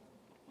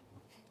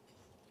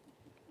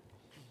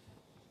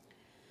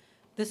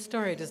 This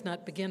story does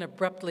not begin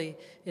abruptly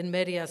in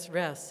medias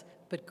res,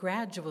 but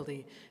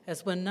gradually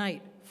as when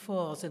night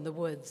falls in the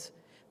woods.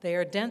 They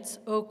are dense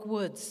oak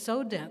woods,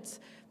 so dense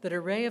that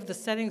a ray of the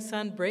setting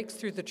sun breaks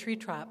through the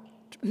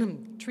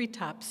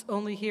treetops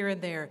only here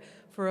and there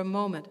for a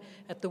moment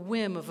at the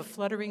whim of a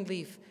fluttering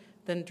leaf,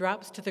 then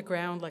drops to the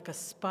ground like a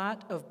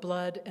spot of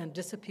blood and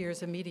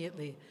disappears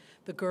immediately.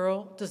 The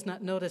girl does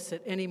not notice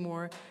it any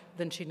more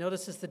than she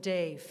notices the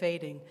day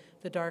fading,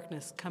 the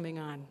darkness coming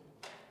on.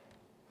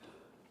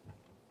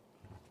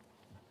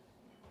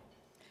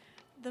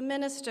 The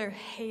minister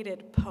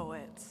hated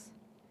poets.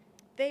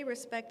 They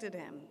respected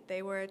him.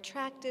 They were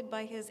attracted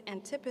by his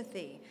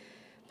antipathy.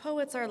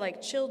 Poets are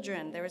like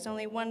children. There is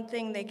only one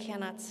thing they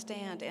cannot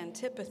stand: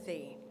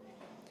 antipathy.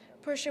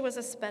 Portia was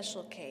a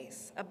special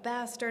case, a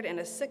bastard and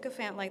a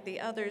sycophant like the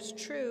others,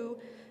 true,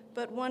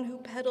 but one who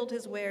peddled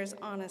his wares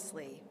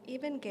honestly,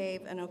 even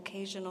gave an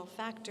occasional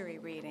factory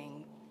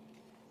reading.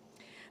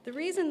 The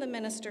reason the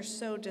minister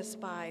so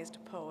despised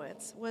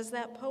poets was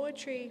that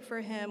poetry for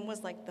him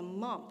was like the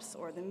mumps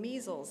or the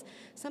measles,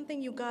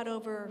 something you got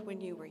over when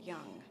you were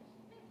young.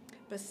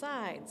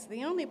 Besides,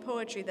 the only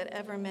poetry that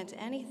ever meant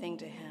anything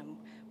to him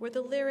were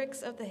the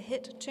lyrics of the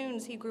hit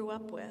tunes he grew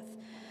up with.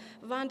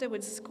 Wanda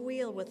would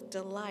squeal with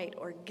delight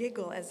or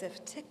giggle as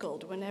if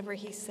tickled whenever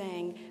he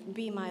sang,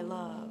 "Be my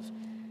love,"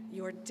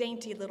 "Your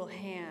dainty little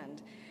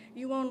hand,"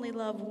 "You only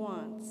love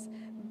once,"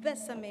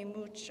 "Bésame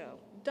mucho,"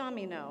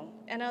 "Domino,"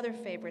 and other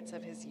favorites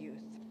of his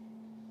youth.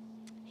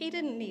 He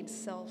didn't need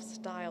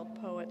self-styled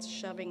poets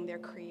shoving their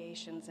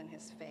creations in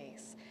his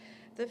face.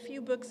 The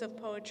few books of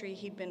poetry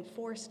he'd been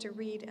forced to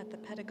read at the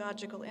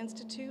Pedagogical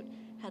Institute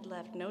had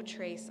left no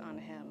trace on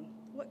him.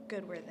 What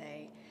good were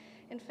they?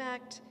 In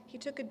fact, he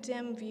took a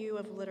dim view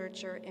of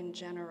literature in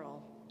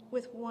general,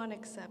 with one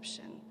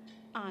exception,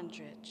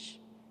 Andrich.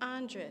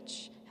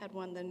 Andrich had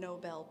won the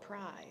Nobel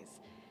Prize.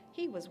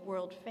 He was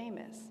world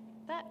famous.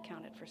 That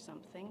counted for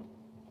something.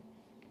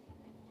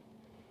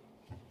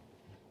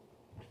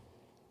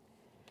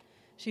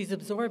 She's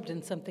absorbed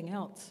in something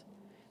else.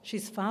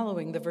 She's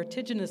following the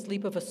vertiginous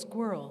leap of a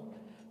squirrel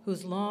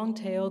whose long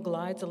tail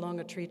glides along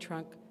a tree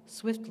trunk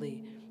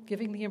swiftly,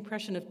 giving the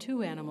impression of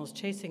two animals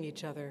chasing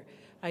each other,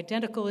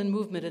 identical in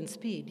movement and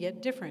speed,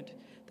 yet different.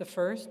 The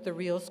first, the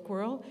real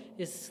squirrel,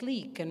 is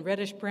sleek and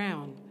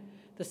reddish-brown.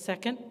 The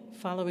second,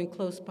 following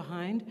close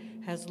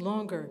behind, has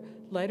longer,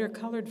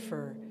 lighter-colored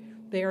fur.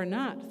 They are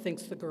not,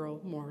 thinks the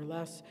girl, more or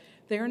less,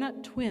 they are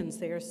not twins,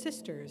 they are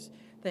sisters.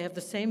 They have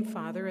the same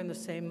father and the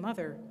same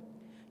mother.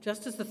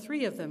 Just as the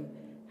three of them,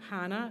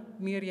 Hannah,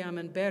 Miriam,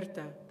 and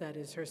Berta, that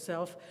is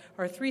herself,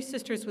 are three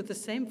sisters with the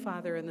same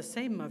father and the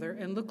same mother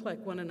and look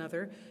like one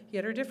another,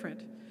 yet are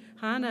different.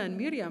 Hannah and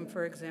Miriam,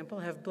 for example,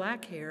 have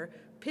black hair,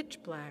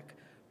 pitch black,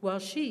 while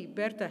she,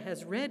 Berta,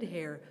 has red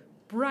hair,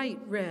 bright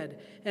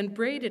red, and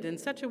braided in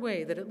such a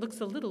way that it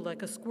looks a little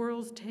like a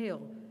squirrel's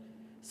tail.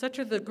 Such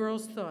are the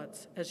girl's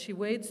thoughts as she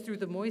wades through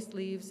the moist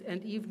leaves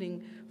and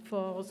evening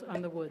falls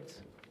on the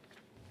woods.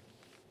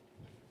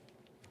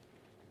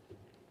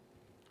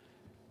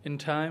 In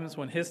times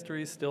when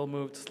history still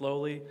moved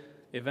slowly,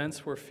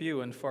 events were few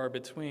and far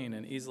between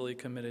and easily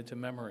committed to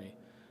memory.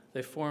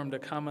 They formed a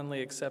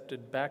commonly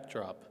accepted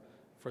backdrop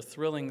for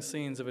thrilling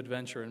scenes of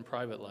adventure in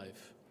private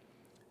life.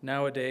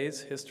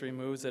 Nowadays, history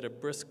moves at a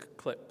brisk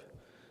clip.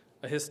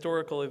 A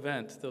historical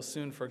event, though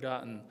soon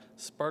forgotten,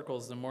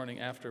 sparkles the morning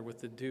after with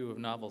the dew of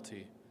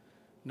novelty.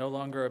 No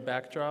longer a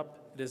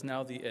backdrop, it is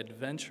now the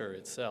adventure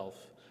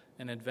itself,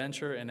 an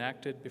adventure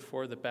enacted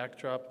before the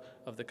backdrop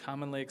of the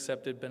commonly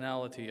accepted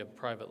banality of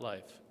private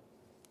life.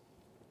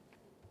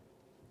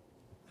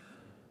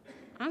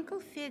 Uncle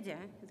Fedya,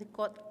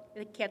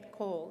 the cat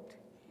called.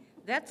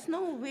 That's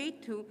no way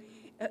to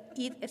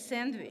eat a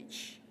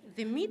sandwich.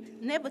 The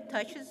meat never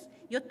touches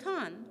your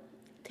tongue.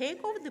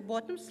 Take off the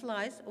bottom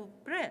slice of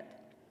bread.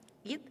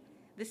 Eat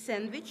the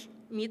sandwich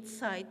meat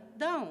side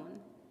down.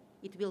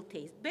 It will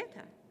taste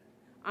better.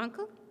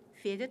 Uncle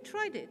Fedya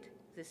tried it.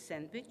 The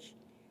sandwich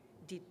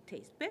did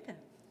taste better.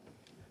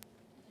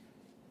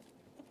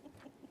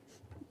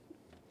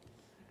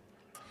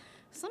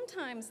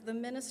 Sometimes the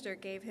minister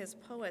gave his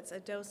poets a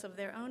dose of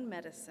their own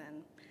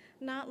medicine.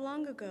 Not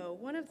long ago,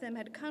 one of them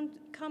had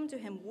come to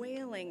him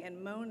wailing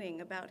and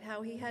moaning about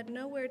how he had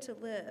nowhere to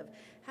live,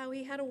 how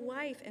he had a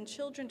wife and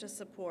children to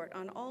support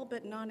on all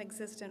but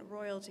non-existent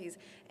royalties,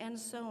 and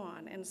so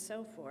on and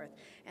so forth.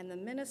 And the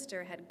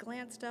minister had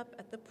glanced up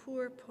at the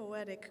poor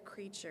poetic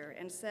creature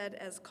and said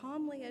as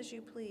calmly as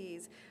you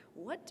please,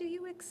 "What do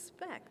you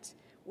expect?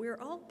 We're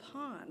all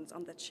pawns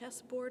on the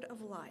chessboard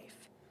of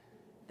life."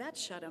 That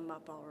shut him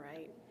up all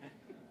right.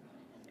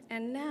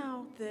 And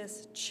now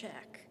this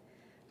check.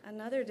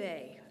 Another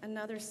day,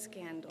 another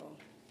scandal.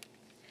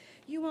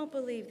 You won't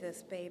believe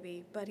this,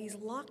 baby, but he's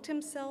locked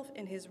himself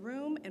in his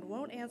room and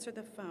won't answer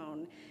the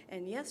phone.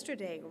 And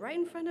yesterday, right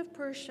in front of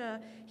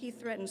Persia, he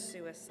threatened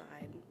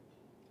suicide.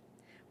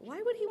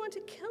 Why would he want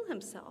to kill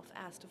himself?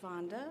 Asked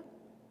Wanda.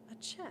 A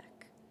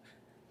check.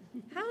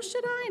 How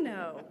should I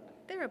know?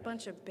 They're a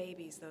bunch of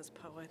babies, those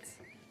poets.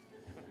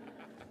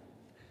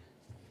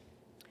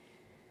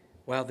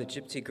 While the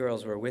gypsy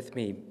girls were with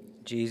me,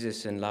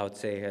 Jesus and Lao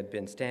Tse had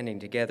been standing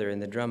together in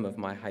the drum of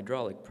my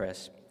hydraulic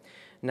press.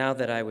 Now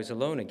that I was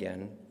alone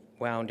again,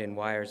 wound in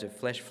wires of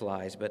flesh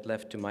flies but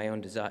left to my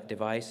own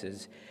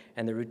devices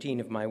and the routine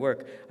of my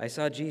work, I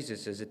saw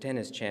Jesus as a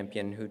tennis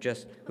champion who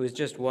has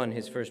just won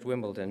his first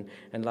Wimbledon,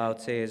 and Lao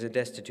Tse as a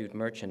destitute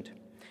merchant.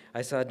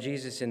 I saw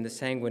Jesus in the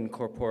sanguine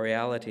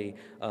corporeality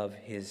of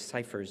his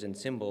ciphers and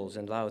symbols,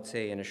 and Lao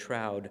Tse in a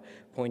shroud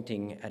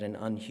pointing at an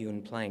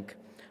unhewn plank.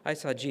 I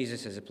saw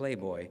Jesus as a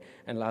playboy,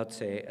 and Lao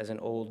Tse as an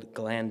old,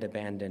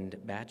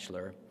 gland-abandoned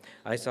bachelor.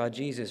 I saw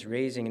Jesus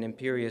raising an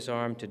imperious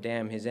arm to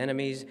damn his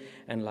enemies,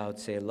 and Lao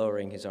Tse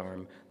lowering his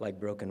arm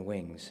like broken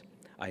wings.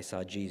 I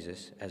saw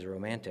Jesus as a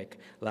romantic,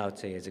 Lao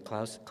Tse as a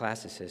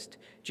classicist.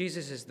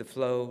 Jesus as the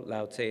flow,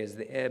 Lao Tse as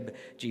the ebb.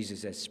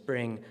 Jesus as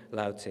spring,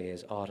 Lao Tse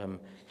as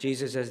autumn.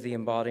 Jesus as the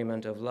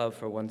embodiment of love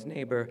for one's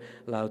neighbor,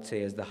 Lao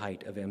Tse as the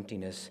height of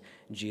emptiness.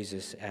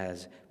 Jesus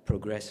as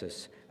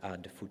progressus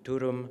ad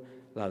futurum,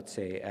 Lao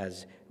Tse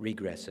as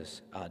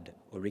regressus ad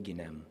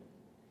originem.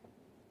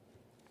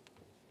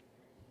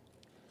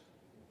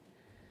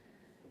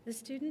 The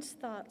student's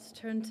thoughts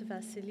turned to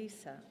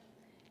Vasilisa.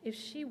 If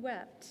she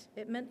wept,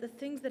 it meant the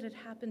things that had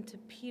happened to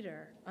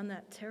Peter on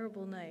that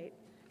terrible night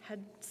had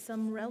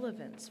some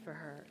relevance for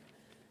her.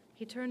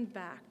 He turned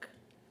back.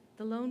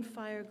 The lone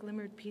fire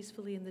glimmered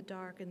peacefully in the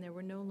dark, and there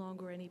were no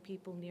longer any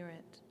people near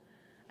it.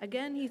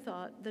 Again, he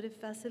thought that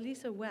if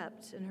Vasilisa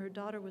wept and her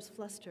daughter was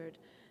flustered,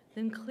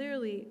 then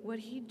clearly what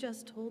he'd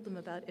just told them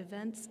about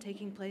events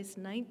taking place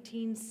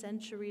 19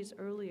 centuries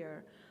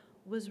earlier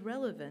was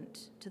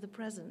relevant to the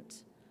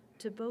present,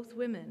 to both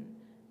women,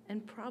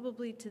 and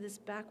probably to this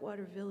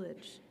backwater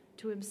village,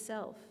 to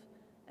himself,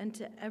 and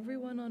to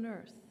everyone on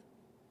earth.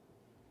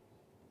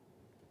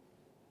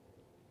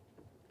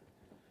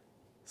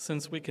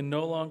 Since we can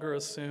no longer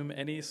assume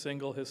any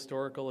single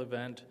historical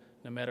event,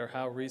 no matter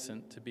how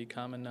recent, to be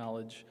common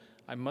knowledge,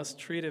 I must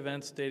treat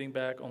events dating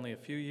back only a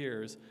few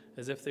years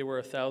as if they were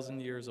 1,000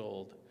 years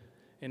old.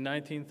 In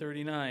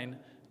 1939,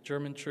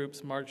 German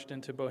troops marched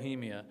into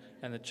Bohemia,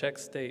 and the Czech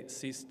state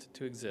ceased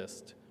to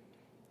exist.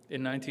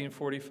 In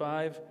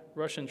 1945,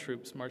 Russian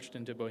troops marched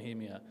into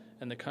Bohemia,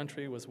 and the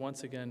country was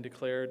once again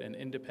declared an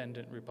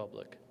independent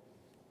republic.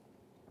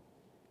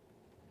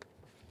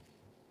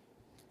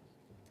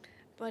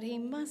 But he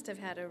must have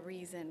had a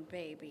reason,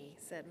 baby,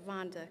 said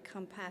Wanda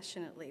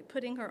compassionately,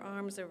 putting her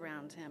arms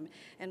around him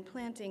and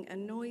planting a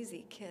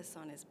noisy kiss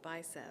on his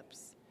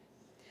biceps.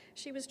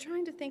 She was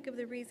trying to think of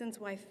the reasons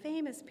why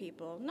famous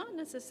people, not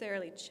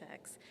necessarily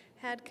Czechs,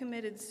 had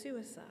committed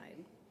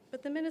suicide.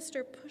 But the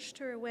minister pushed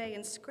her away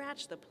and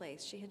scratched the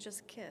place she had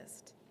just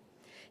kissed.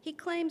 He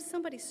claims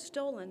somebody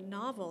stole a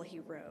novel he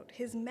wrote,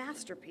 his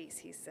masterpiece,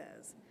 he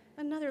says.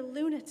 Another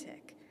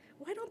lunatic.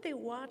 Why don't they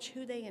watch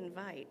who they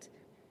invite?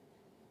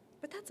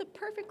 But that's a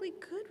perfectly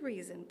good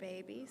reason,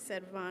 baby,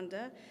 said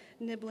Wanda,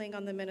 nibbling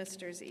on the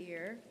minister's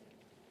ear.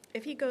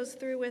 If he goes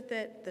through with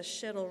it, the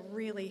shit'll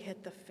really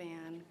hit the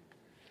fan.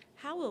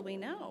 How will we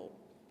know?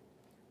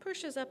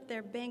 Pusha's up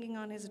there banging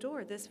on his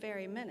door this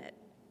very minute.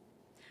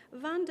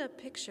 Wanda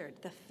pictured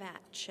the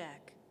fat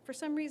Czech. For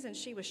some reason,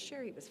 she was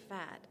sure he was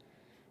fat.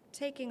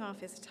 Taking off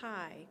his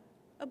tie,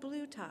 a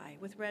blue tie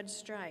with red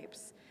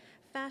stripes,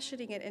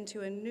 fashioning it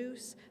into a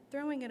noose,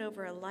 throwing it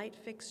over a light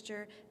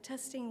fixture,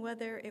 testing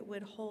whether it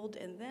would hold,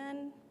 and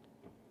then...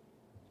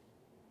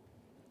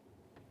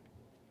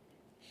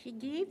 He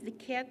gave the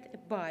cat a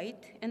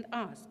bite and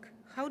asked,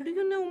 "How do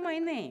you know my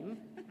name?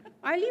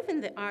 I live in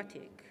the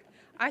attic.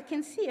 I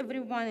can see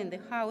everyone in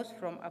the house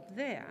from up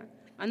there.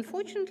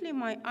 Unfortunately,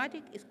 my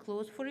attic is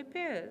closed for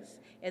repairs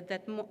at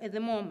the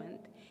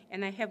moment,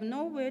 and I have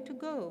nowhere to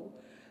go."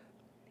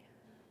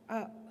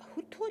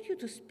 Who taught you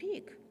to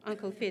speak?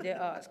 Uncle Fede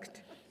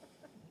asked.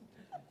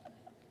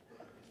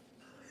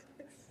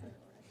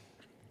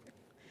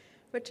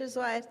 Which is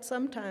why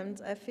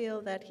sometimes I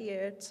feel that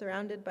here,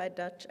 surrounded by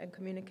Dutch and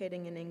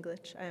communicating in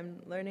English, I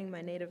am learning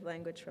my native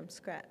language from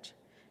scratch.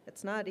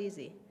 It's not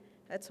easy.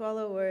 I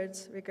swallow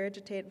words,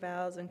 regurgitate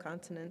vowels and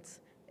consonants.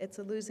 It's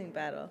a losing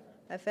battle.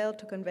 I fail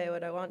to convey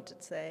what I want to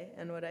say,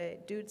 and what I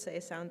do say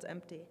sounds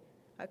empty.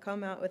 I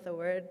come out with a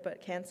word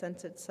but can't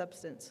sense its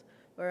substance,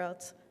 or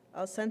else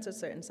I'll sense a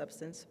certain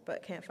substance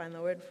but can't find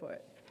the word for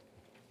it.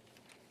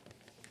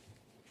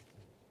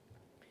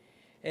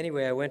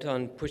 Anyway, I went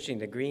on pushing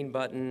the green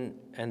button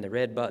and the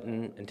red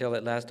button until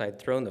at last I'd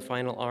thrown the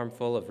final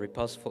armful of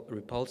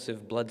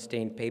repulsive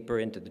blood-stained paper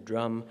into the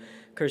drum,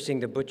 cursing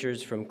the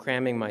butchers from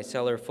cramming my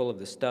cellar full of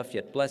the stuff,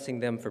 yet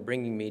blessing them for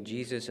bringing me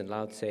Jesus and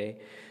Lao Tse.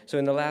 So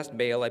in the last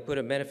bale, I put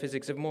a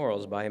Metaphysics of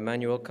Morals by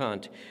Immanuel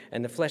Kant,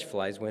 and the flesh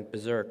flies went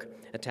berserk,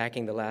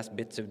 attacking the last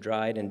bits of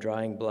dried and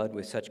drying blood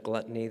with such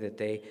gluttony that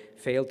they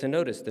failed to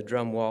notice the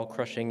drum wall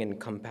crushing and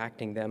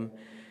compacting them,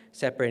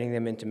 separating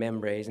them into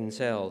membranes and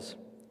cells.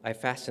 I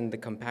fastened the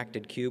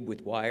compacted cube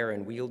with wire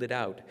and wheeled it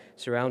out,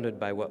 surrounded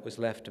by what was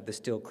left of the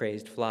still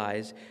crazed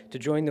flies, to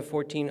join the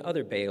 14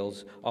 other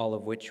bales, all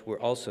of which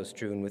were also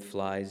strewn with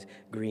flies,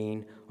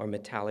 green or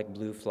metallic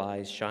blue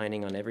flies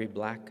shining on every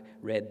black,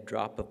 red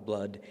drop of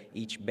blood,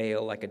 each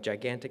bale like a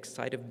gigantic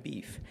side of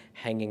beef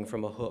hanging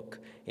from a hook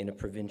in a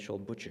provincial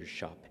butcher's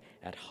shop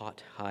at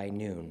hot, high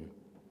noon.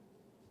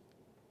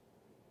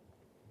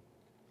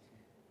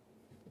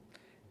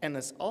 And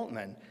this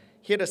Altman,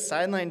 he had a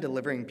sideline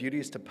delivering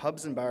beauties to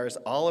pubs and bars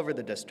all over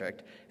the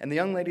district, and the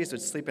young ladies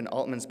would sleep in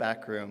Altman's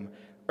back room.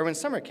 Or when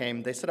summer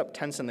came, they set up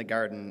tents in the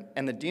garden,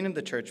 and the dean of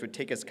the church would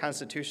take his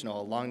constitutional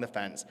along the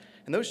fence,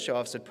 and those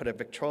show-offs would put a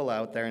Victrola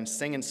out there and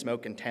sing and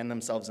smoke and tan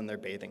themselves in their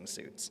bathing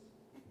suits.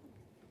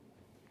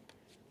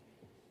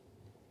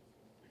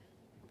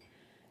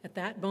 At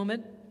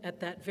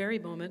that very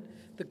moment,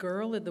 the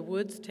girl in the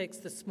woods takes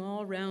the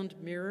small round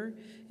mirror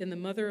in the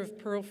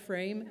mother-of-pearl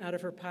frame out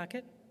of her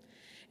pocket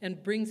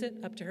and brings it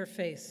up to her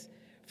face.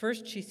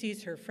 First, she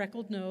sees her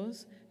freckled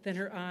nose, then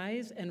her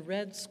eyes and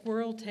red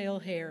squirrel tail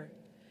hair.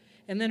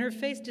 And then her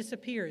face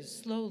disappears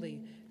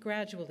slowly,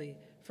 gradually.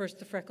 First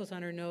the freckles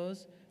on her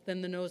nose,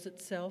 then the nose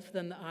itself,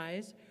 then the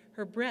eyes.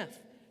 Her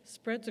breath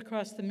spreads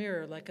across the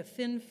mirror like a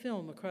thin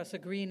film across a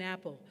green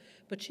apple,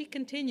 but she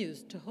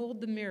continues to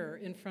hold the mirror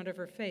in front of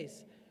her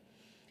face,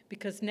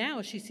 because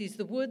now she sees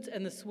the woods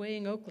and the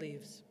swaying oak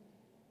leaves.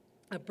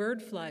 A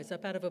bird flies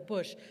up out of a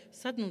bush,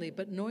 suddenly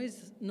but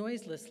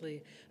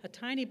noiselessly. A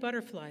tiny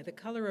butterfly, the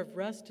color of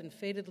rust and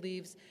faded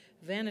leaves,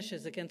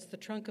 vanishes against the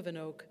trunk of an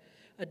oak.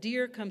 A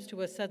deer comes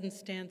to a sudden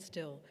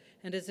standstill,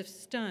 and as if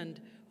stunned,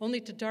 only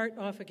to dart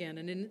off again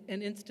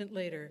an instant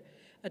later.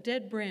 A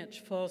dead branch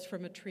falls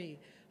from a tree.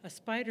 A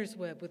spider's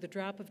web with a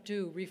drop of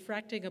dew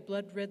refracting a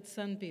blood-red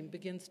sunbeam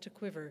begins to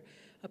quiver.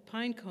 A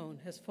pine cone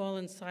has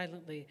fallen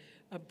silently.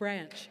 A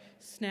branch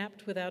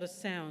snapped without a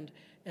sound,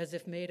 as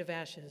if made of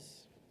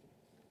ashes.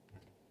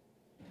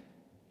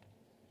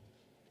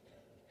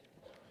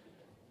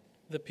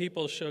 The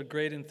people showed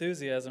great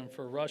enthusiasm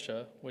for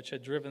Russia, which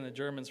had driven the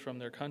Germans from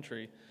their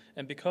country,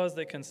 and because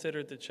they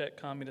considered the Czech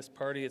Communist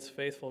Party its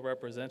faithful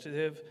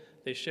representative,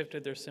 they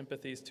shifted their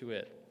sympathies to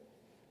it.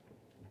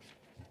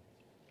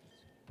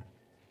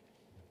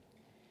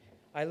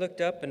 I looked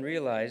up and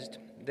realized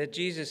that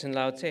Jesus and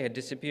Lao Tse had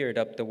disappeared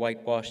up the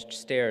whitewashed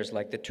stairs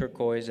like the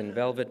turquoise and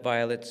velvet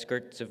violet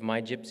skirts of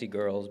my gypsy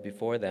girls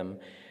before them,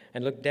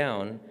 and looked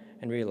down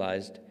and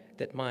realized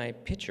that my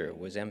pitcher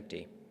was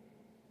empty.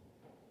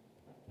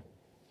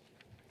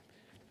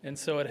 And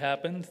so it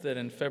happened that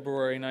in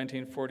February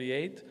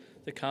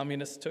 1948, the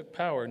communists took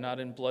power not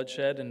in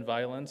bloodshed and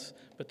violence,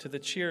 but to the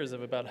cheers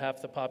of about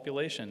half the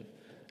population.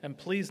 And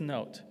please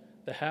note,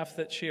 the half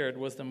that cheered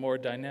was the more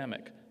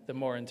dynamic, the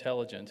more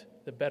intelligent,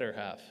 the better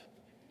half.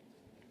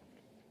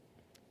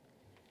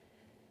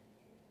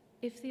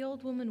 If the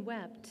old woman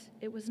wept,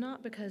 it was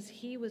not because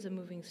he was a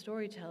moving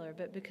storyteller,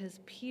 but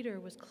because Peter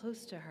was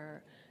close to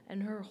her,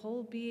 and her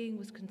whole being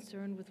was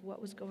concerned with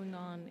what was going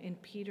on in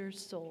Peter's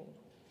soul.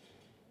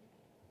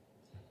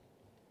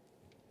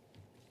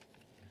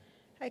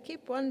 I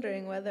keep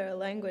wondering whether a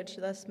language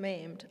thus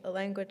maimed, a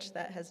language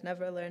that has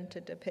never learned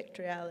to depict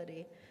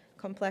reality,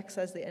 complex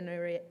as the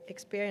inner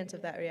experience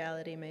of that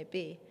reality may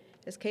be,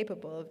 is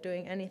capable of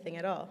doing anything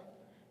at all,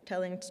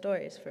 telling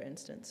stories, for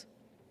instance.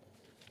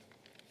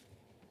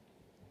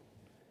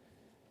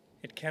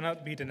 It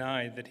cannot be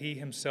denied that he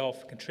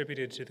himself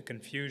contributed to the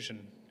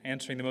confusion,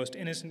 answering the most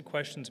innocent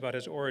questions about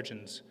his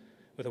origins,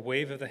 with a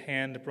wave of the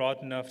hand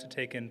broad enough to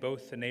take in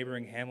both the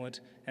neighboring hamlet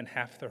and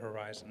half the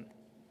horizon.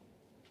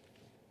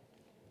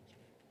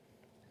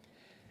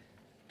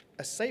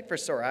 A sight for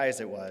sore eyes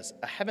it was,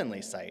 a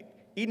heavenly sight,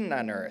 Eden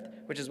on earth,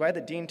 which is why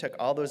the dean took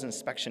all those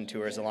inspection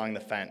tours along the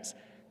fence.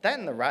 That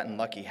and the rotten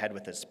luck he had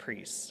with his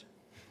priests.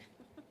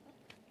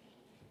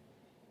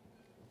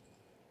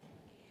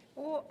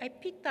 Oh, I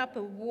picked up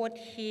a word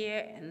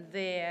here and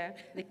there,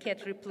 the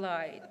cat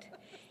replied.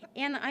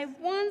 And I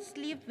once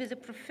lived with a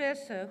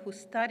professor who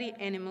studied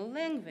animal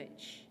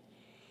language.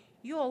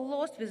 You are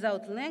lost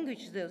without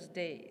language those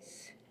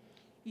days.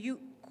 You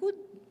could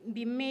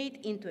be made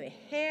into a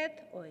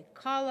hat or a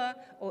collar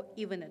or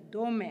even a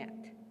doormat.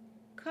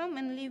 Come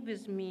and live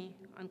with me,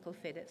 Uncle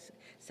Fede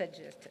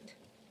suggested.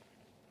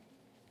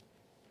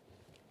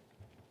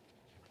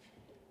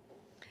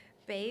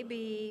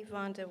 Baby,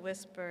 Wanda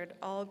whispered,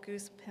 all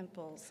goose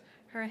pimples,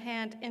 her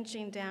hand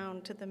inching down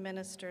to the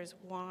minister's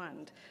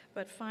wand,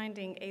 but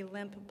finding a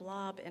limp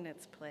blob in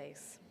its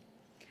place.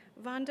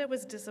 Wanda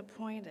was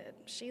disappointed.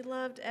 She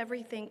loved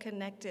everything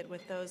connected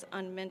with those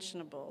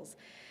unmentionables.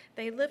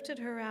 They lifted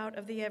her out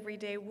of the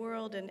everyday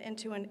world and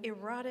into an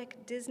erotic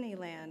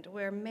Disneyland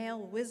where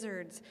male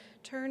wizards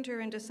turned her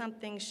into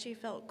something she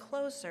felt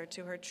closer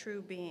to her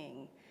true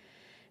being.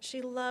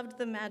 She loved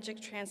the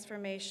magic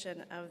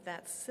transformation of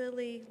that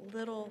silly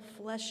little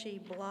fleshy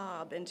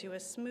blob into a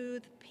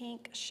smooth,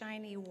 pink,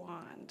 shiny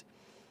wand.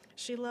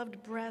 She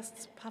loved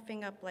breasts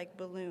puffing up like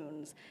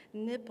balloons,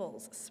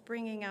 nipples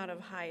springing out of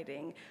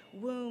hiding,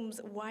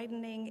 wombs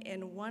widening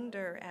in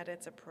wonder at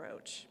its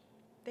approach.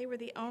 They were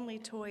the only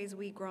toys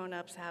we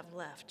grown-ups have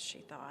left, she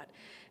thought,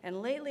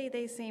 and lately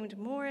they seemed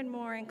more and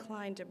more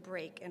inclined to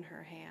break in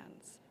her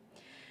hands.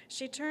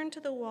 She turned to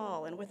the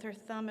wall and with her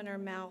thumb in her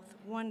mouth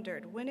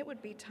wondered when it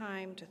would be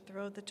time to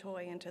throw the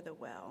toy into the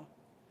well.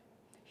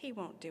 He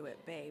won't do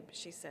it, babe,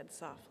 she said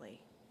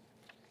softly.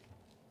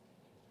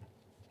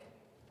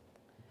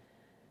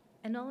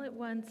 And all at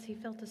once he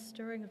felt a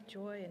stirring of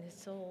joy in his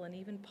soul and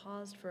even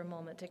paused for a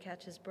moment to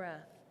catch his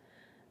breath.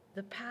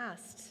 The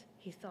past,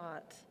 he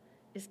thought,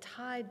 is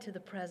tied to the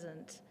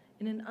present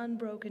in an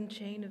unbroken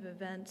chain of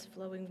events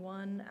flowing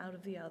one out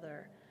of the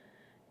other.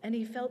 And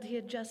he felt he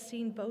had just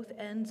seen both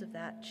ends of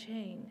that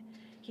chain.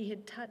 He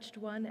had touched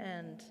one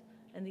end,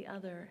 and the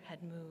other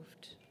had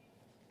moved.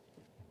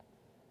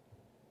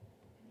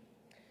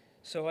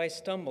 So I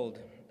stumbled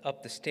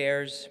up the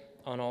stairs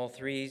on all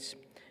threes,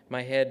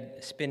 my head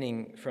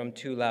spinning from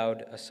too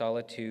loud a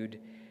solitude,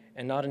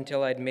 and not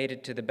until I'd made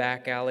it to the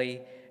back alley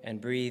and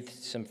breathed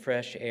some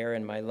fresh air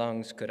in my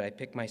lungs could I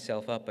pick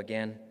myself up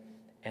again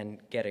and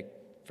get a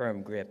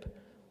firm grip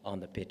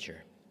on the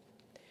pitcher.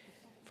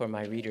 For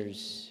my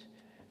readers,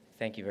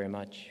 thank you very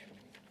much.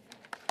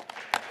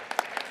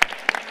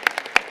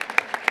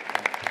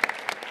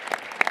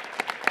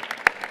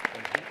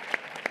 Thank you.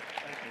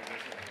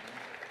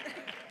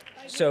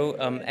 So,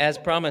 as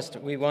promised,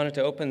 we wanted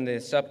to open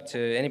this up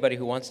to anybody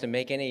who wants to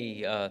make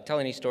any, tell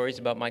any stories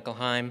about Michael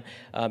Heim.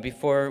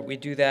 Before we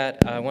do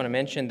that, I want to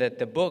mention that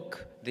the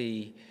book,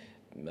 the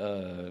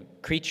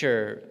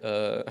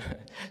creature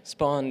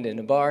spawned in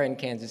a bar in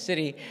Kansas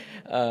City,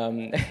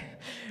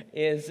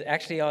 is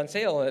actually on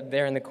sale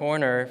there in the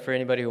corner for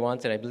anybody who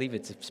wants it. I believe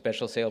it's a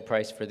special sale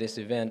price for this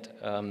event,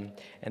 and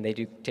they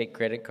do take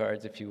credit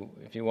cards if you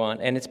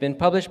want. And it's been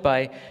published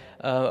by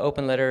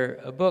Open Letter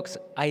Books.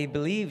 I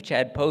believe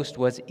Chad Post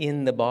was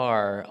in the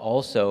bar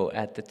also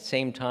at the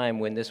same time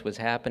when this was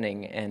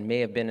happening, and may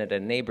have been at a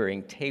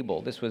neighboring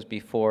table. This was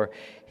before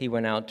he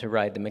went out to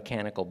ride the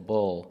mechanical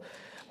bull.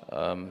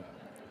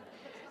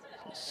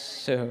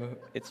 So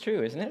it's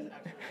true, isn't it?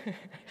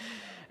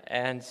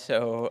 And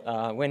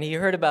so when he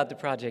heard about the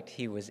project,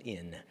 he was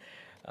in.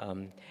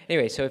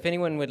 Anyway, so if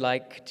anyone would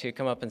like to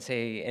come up and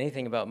say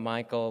anything about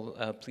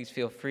Michael, please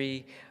feel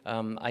free.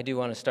 I do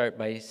want to start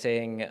by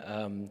saying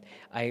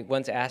I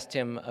once asked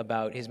him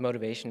about his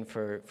motivation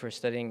for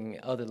studying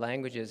other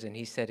languages, and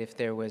he said if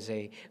there was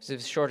it was the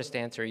shortest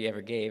answer he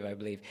ever gave, I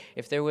believe,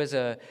 if there was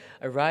a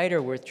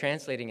writer worth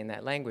translating in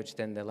that language,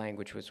 then the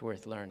language was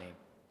worth learning.